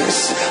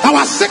sins,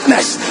 our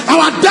sickness,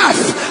 our death,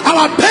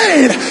 our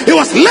pain, it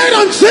was laid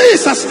on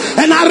Jesus.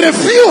 And I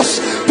refuse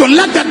to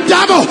let the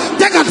devil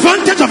take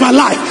advantage of my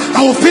life.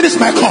 I will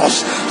finish my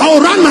course. I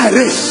will run my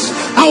race.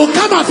 I will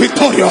come out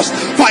victorious,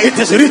 for it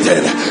is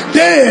written,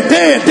 they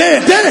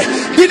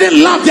didn't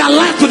love their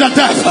life to the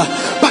death,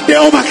 but they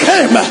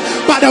overcame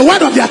by the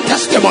word of their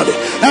testimony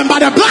and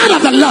by the blood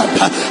of the Lamb.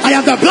 I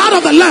am the blood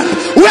of the Lamb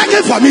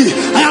working for me.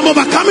 I am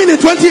overcoming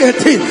in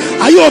 2018.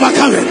 Are you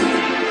overcoming?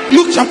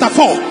 Luke chapter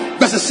 4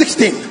 verses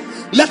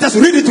 16. Let us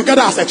read it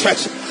together as a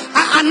church.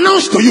 I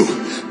announce to you,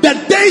 the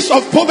days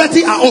of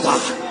poverty are over.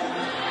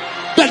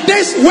 The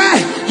days where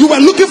you were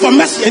looking for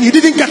mercy and you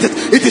didn't get it,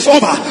 it is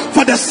over.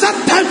 For the set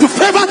time to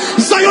favor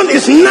Zion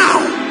is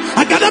now.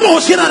 The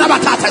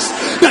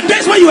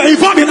days when you were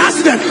involved in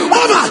accident,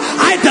 over.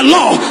 I, the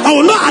Lord, I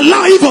will not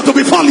allow evil to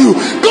befall you.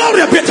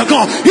 Glory be to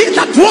God. He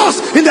that dwells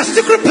in the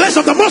secret place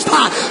of the Most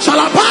High shall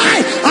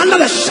abide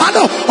under the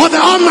shadow of the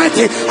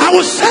Almighty. I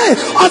will say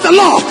of the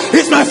Lord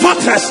is my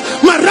fortress,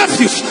 my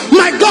refuge,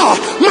 my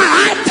God, my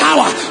high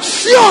tower.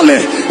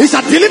 Surely he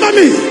shall deliver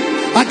me.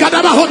 Let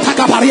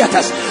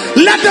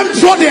them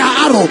throw their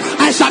arrow,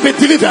 I shall be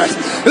delivered.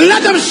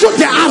 Let them shoot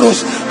their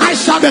arrows, I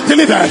shall be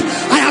delivered.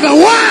 I have a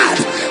word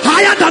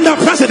higher than the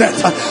president.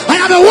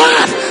 I have a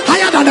word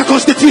higher than the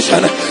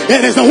constitution.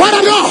 It is the word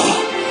of God.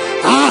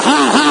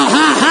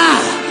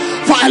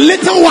 For a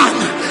little one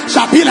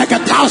shall be like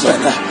 1,000,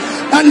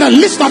 and the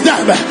least of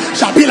them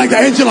shall be like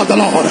the angel of the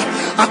Lord.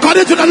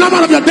 According to the number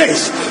of your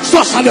days,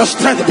 so shall your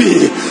strength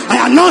be.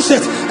 I announce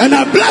it and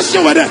I bless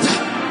you with it.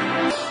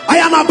 I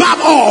am above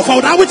all,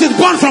 for that which is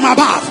born from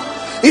above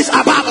is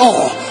above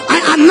all.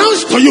 I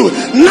announce to you,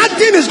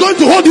 nothing is going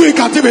to hold you in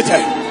captivity.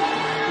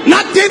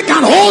 Nothing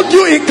can hold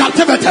you in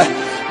captivity.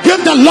 Give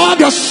the Lord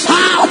your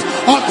shout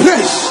of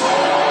praise.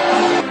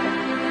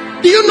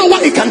 Do you know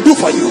what it can do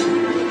for you?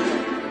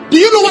 Do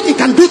you know what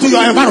it can do to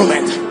your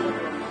environment?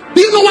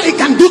 Do you know what it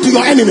can do to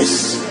your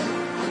enemies?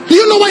 Do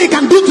you know what it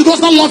can do to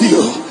those that love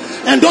you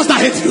and those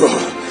that hate you?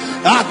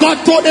 God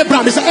told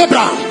Abraham, he said,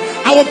 Abraham,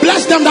 I will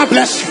bless them that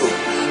bless you,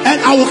 and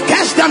I will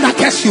curse them that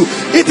curse you.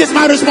 It is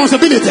my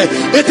responsibility.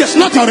 It is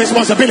not your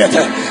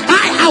responsibility.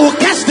 I will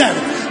curse them.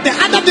 The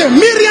other day,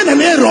 Miriam and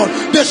Aaron,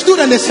 they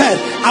stood and they said,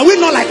 are we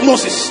not like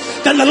Moses?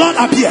 Then the Lord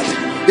appeared.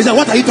 He said,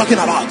 what are you talking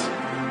about?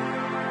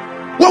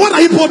 Well, what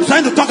are you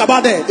trying to talk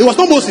about there? It was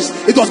not Moses,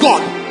 it was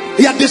God.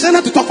 He had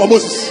descended to talk for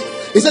Moses.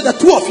 He said, the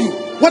two of you,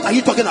 what are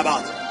you talking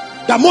about?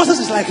 That Moses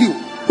is like you.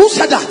 Who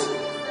said that?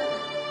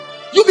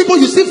 You people,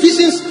 you see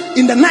visions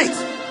in the night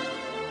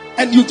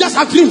and you just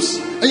have dreams,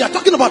 and you are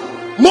talking about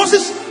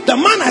Moses, the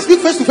man I speak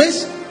face to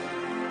face,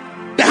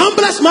 the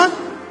humblest man.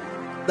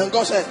 Then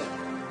God said,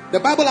 the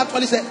Bible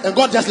actually said, and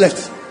God just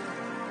left.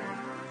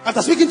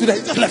 After speaking to them,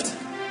 he just left.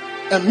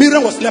 And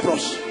Miriam was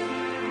leprous.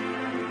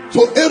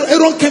 So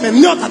Aaron came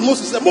and knelt at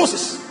Moses and said,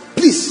 Moses,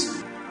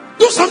 please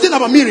do something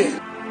about Miriam.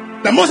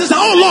 Then Moses said,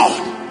 oh Lord,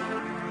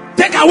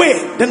 take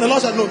away. Then the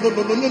Lord said, no.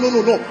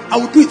 I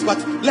will do it, but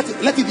let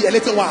it be a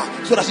little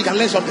while so that she can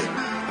learn something.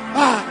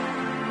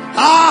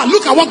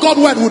 Look at what God's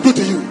word will do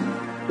to you.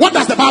 What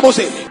does the Bible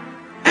say?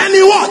 And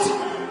he what?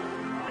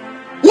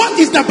 What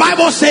is the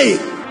Bible saying?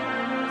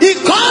 He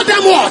called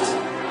them what?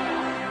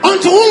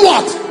 Unto whom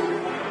what?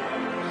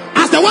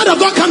 As the word of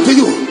God come to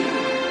you.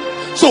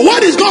 So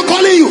what is God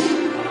calling you?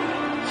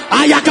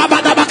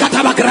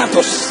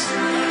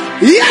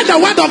 Hear the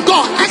word of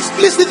God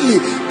explicitly.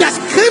 The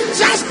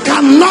scriptures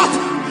cannot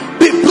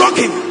be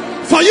broken.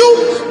 For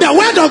you, the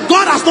word of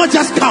God has not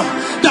just come.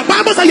 The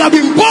Bible says you have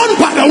been born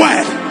by the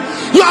word.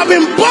 You have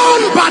been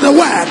born by the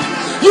word.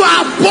 You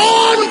are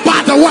born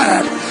by the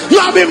word. You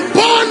have been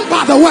born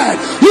by the word.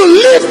 You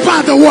live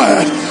by the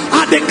word.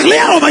 I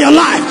declare over your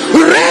life,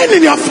 reign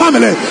in your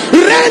family,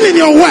 reign in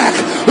your work,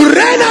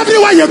 reign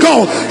everywhere you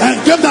go,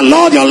 and give the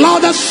Lord your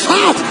loudest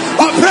shout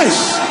of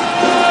praise.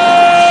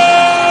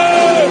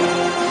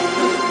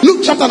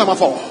 Luke chapter number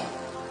 4.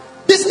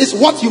 This is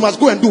what you must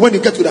go and do when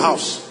you get to the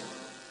house.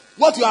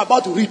 What you are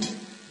about to read,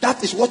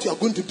 that is what you are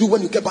going to do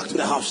when you get back to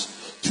the house.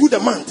 Through the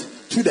month,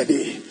 through the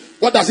day.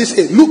 What does it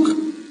say?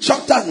 Luke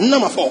chapter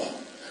number 4,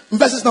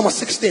 verses number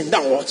 16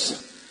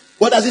 downwards.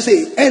 What does it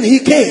say? And he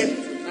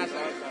came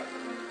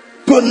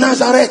to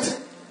Nazareth,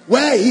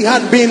 where he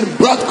had been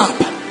brought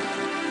up,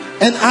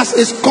 and as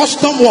his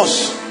custom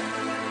was,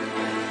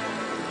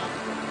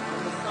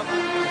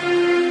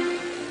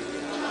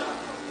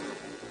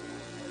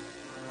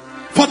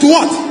 for to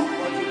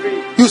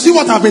what? You see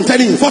what I've been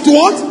telling you? For to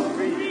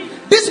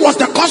what? This was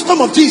the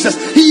custom of Jesus.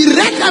 He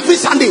read every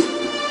Sunday.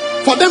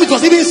 For them it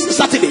was even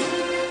Saturday.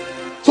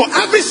 So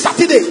every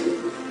Saturday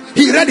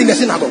he read in the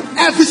synagogue.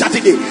 Every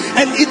Saturday.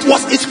 And it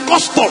was his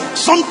custom.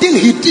 Something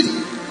he did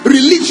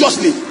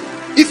religiously.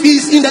 If he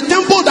is in the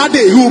temple that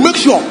day, he will make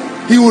sure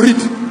he will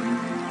read.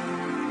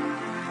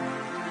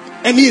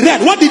 And he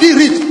read. What did he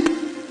read?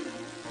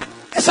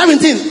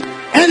 17.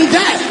 And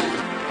there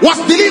was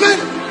delivered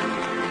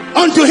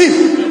unto him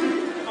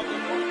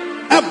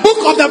a book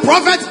of the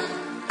prophet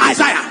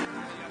Isaiah.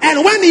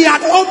 And when he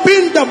had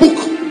opened the book,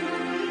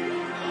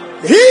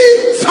 he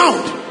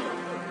found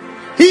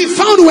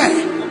where?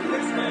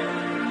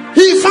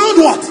 He found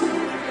what?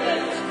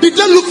 Did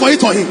they look for it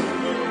for him?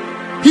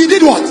 He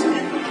did what?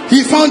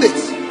 He found it.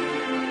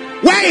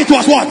 Where it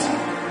was what?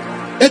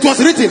 It was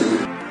written.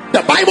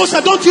 The Bible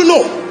said, don't you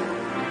know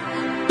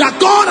that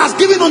God has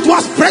given unto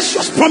us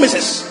precious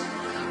promises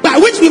by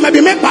which we may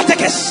be made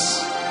partakers?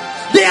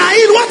 They are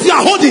in what you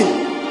are holding.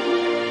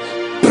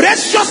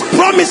 Precious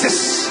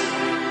promises.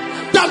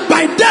 That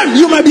by them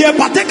you may be a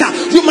partaker.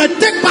 You may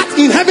take part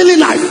in heavenly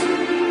life.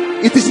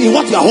 It is in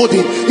what you are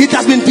holding. It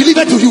has been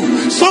delivered to you.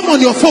 Some on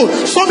your phone,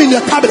 some in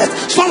your tablet,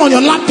 some on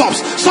your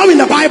laptops, some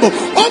in the Bible.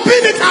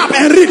 Open it up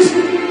and read.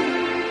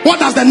 What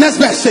does the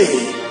next verse say?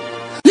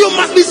 You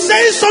must be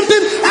saying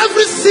something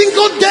every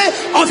single day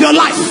of your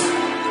life.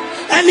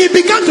 And he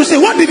began to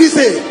say, what did he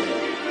say?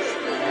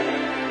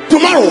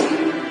 Tomorrow.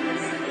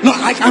 No,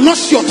 I'm not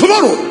sure.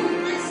 Tomorrow.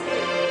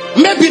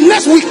 Maybe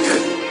next week.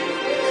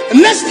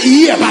 Next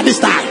year by this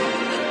time.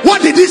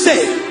 What did he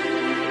say?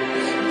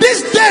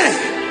 This day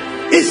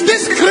is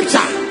this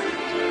scripture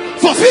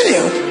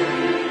fulfilled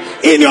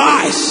in your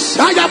eyes.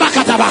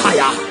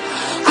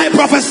 I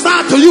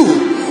prophesy to you.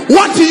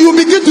 What do you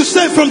begin to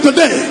say from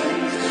today?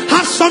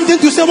 Have something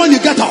to say when you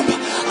get up.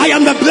 I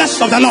am the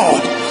blessed of the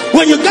Lord.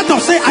 When you get up,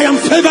 say, I am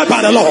favored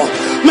by the Lord.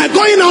 My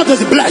going out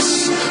is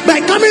blessed. My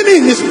coming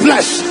in is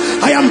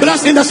blessed. I am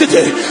blessed in the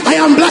city. I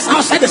am blessed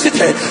outside the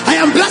city. I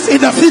am blessed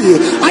in the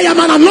field. I am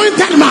an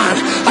anointed man.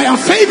 I am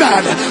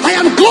favored. I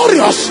am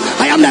glorious.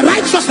 I am the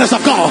righteousness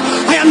of God.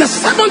 I am the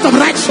servant of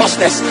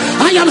righteousness.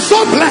 I am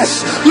so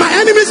blessed. My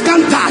enemies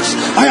can't touch.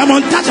 I am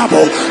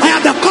untouchable. I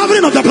have the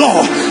covering of the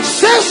blood.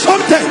 Say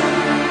something.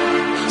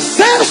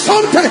 Say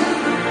something.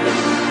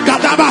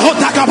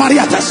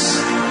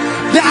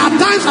 There are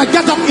times I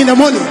get up in the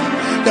morning.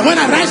 Then when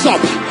I rise up,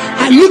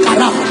 I look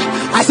around.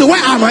 I say,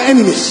 where are my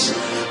enemies?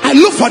 I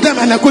look for them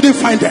and I couldn't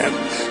find them.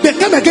 They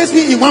came against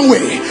me in one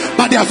way,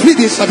 but they are fleeing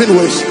in 7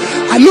 ways.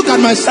 I look at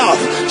myself.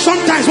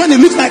 Sometimes when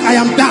it looks like I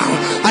am down,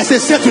 I say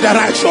to the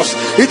righteous,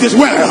 it is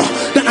well.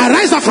 Then I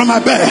rise up from my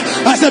bed.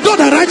 I say, though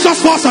the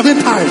righteous fall 7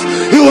 times,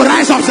 he will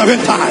rise up 7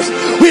 times.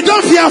 We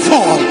don't fear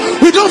fall.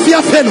 We don't fear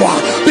failure,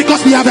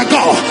 because we have a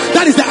God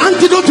that is the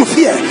antidote to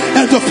fear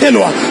and to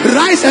failure.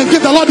 Rise and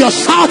give the Lord your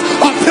shout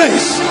of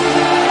praise.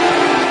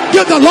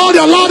 Give the Lord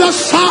your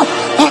loudest shout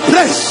of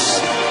praise.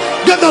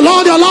 Give the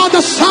Lord your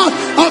loudest shout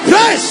of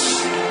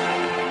praise.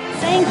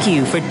 Thank Thank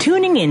you for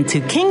tuning in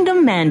to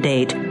Kingdom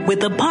Mandate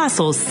with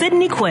Apostle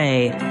Sidney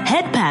Quay,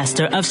 head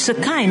pastor of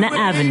Shekinah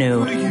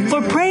Avenue.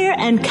 For prayer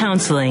and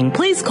counseling,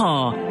 please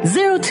call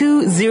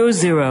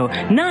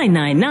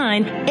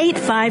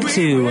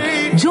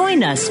 0200-999-852.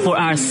 Join us for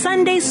our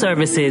Sunday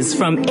services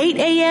from 8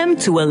 a.m.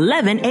 to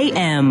 11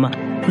 a.m.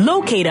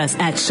 Locate us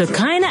at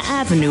Shekinah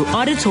Avenue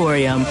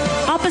Auditorium,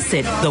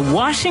 opposite the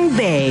Washing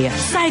Bay,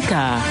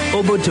 Saika,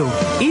 Obodo,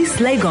 East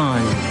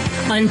Legon.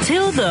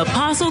 Until the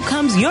apostle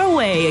comes your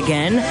way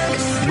again,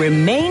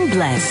 remain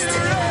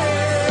blessed.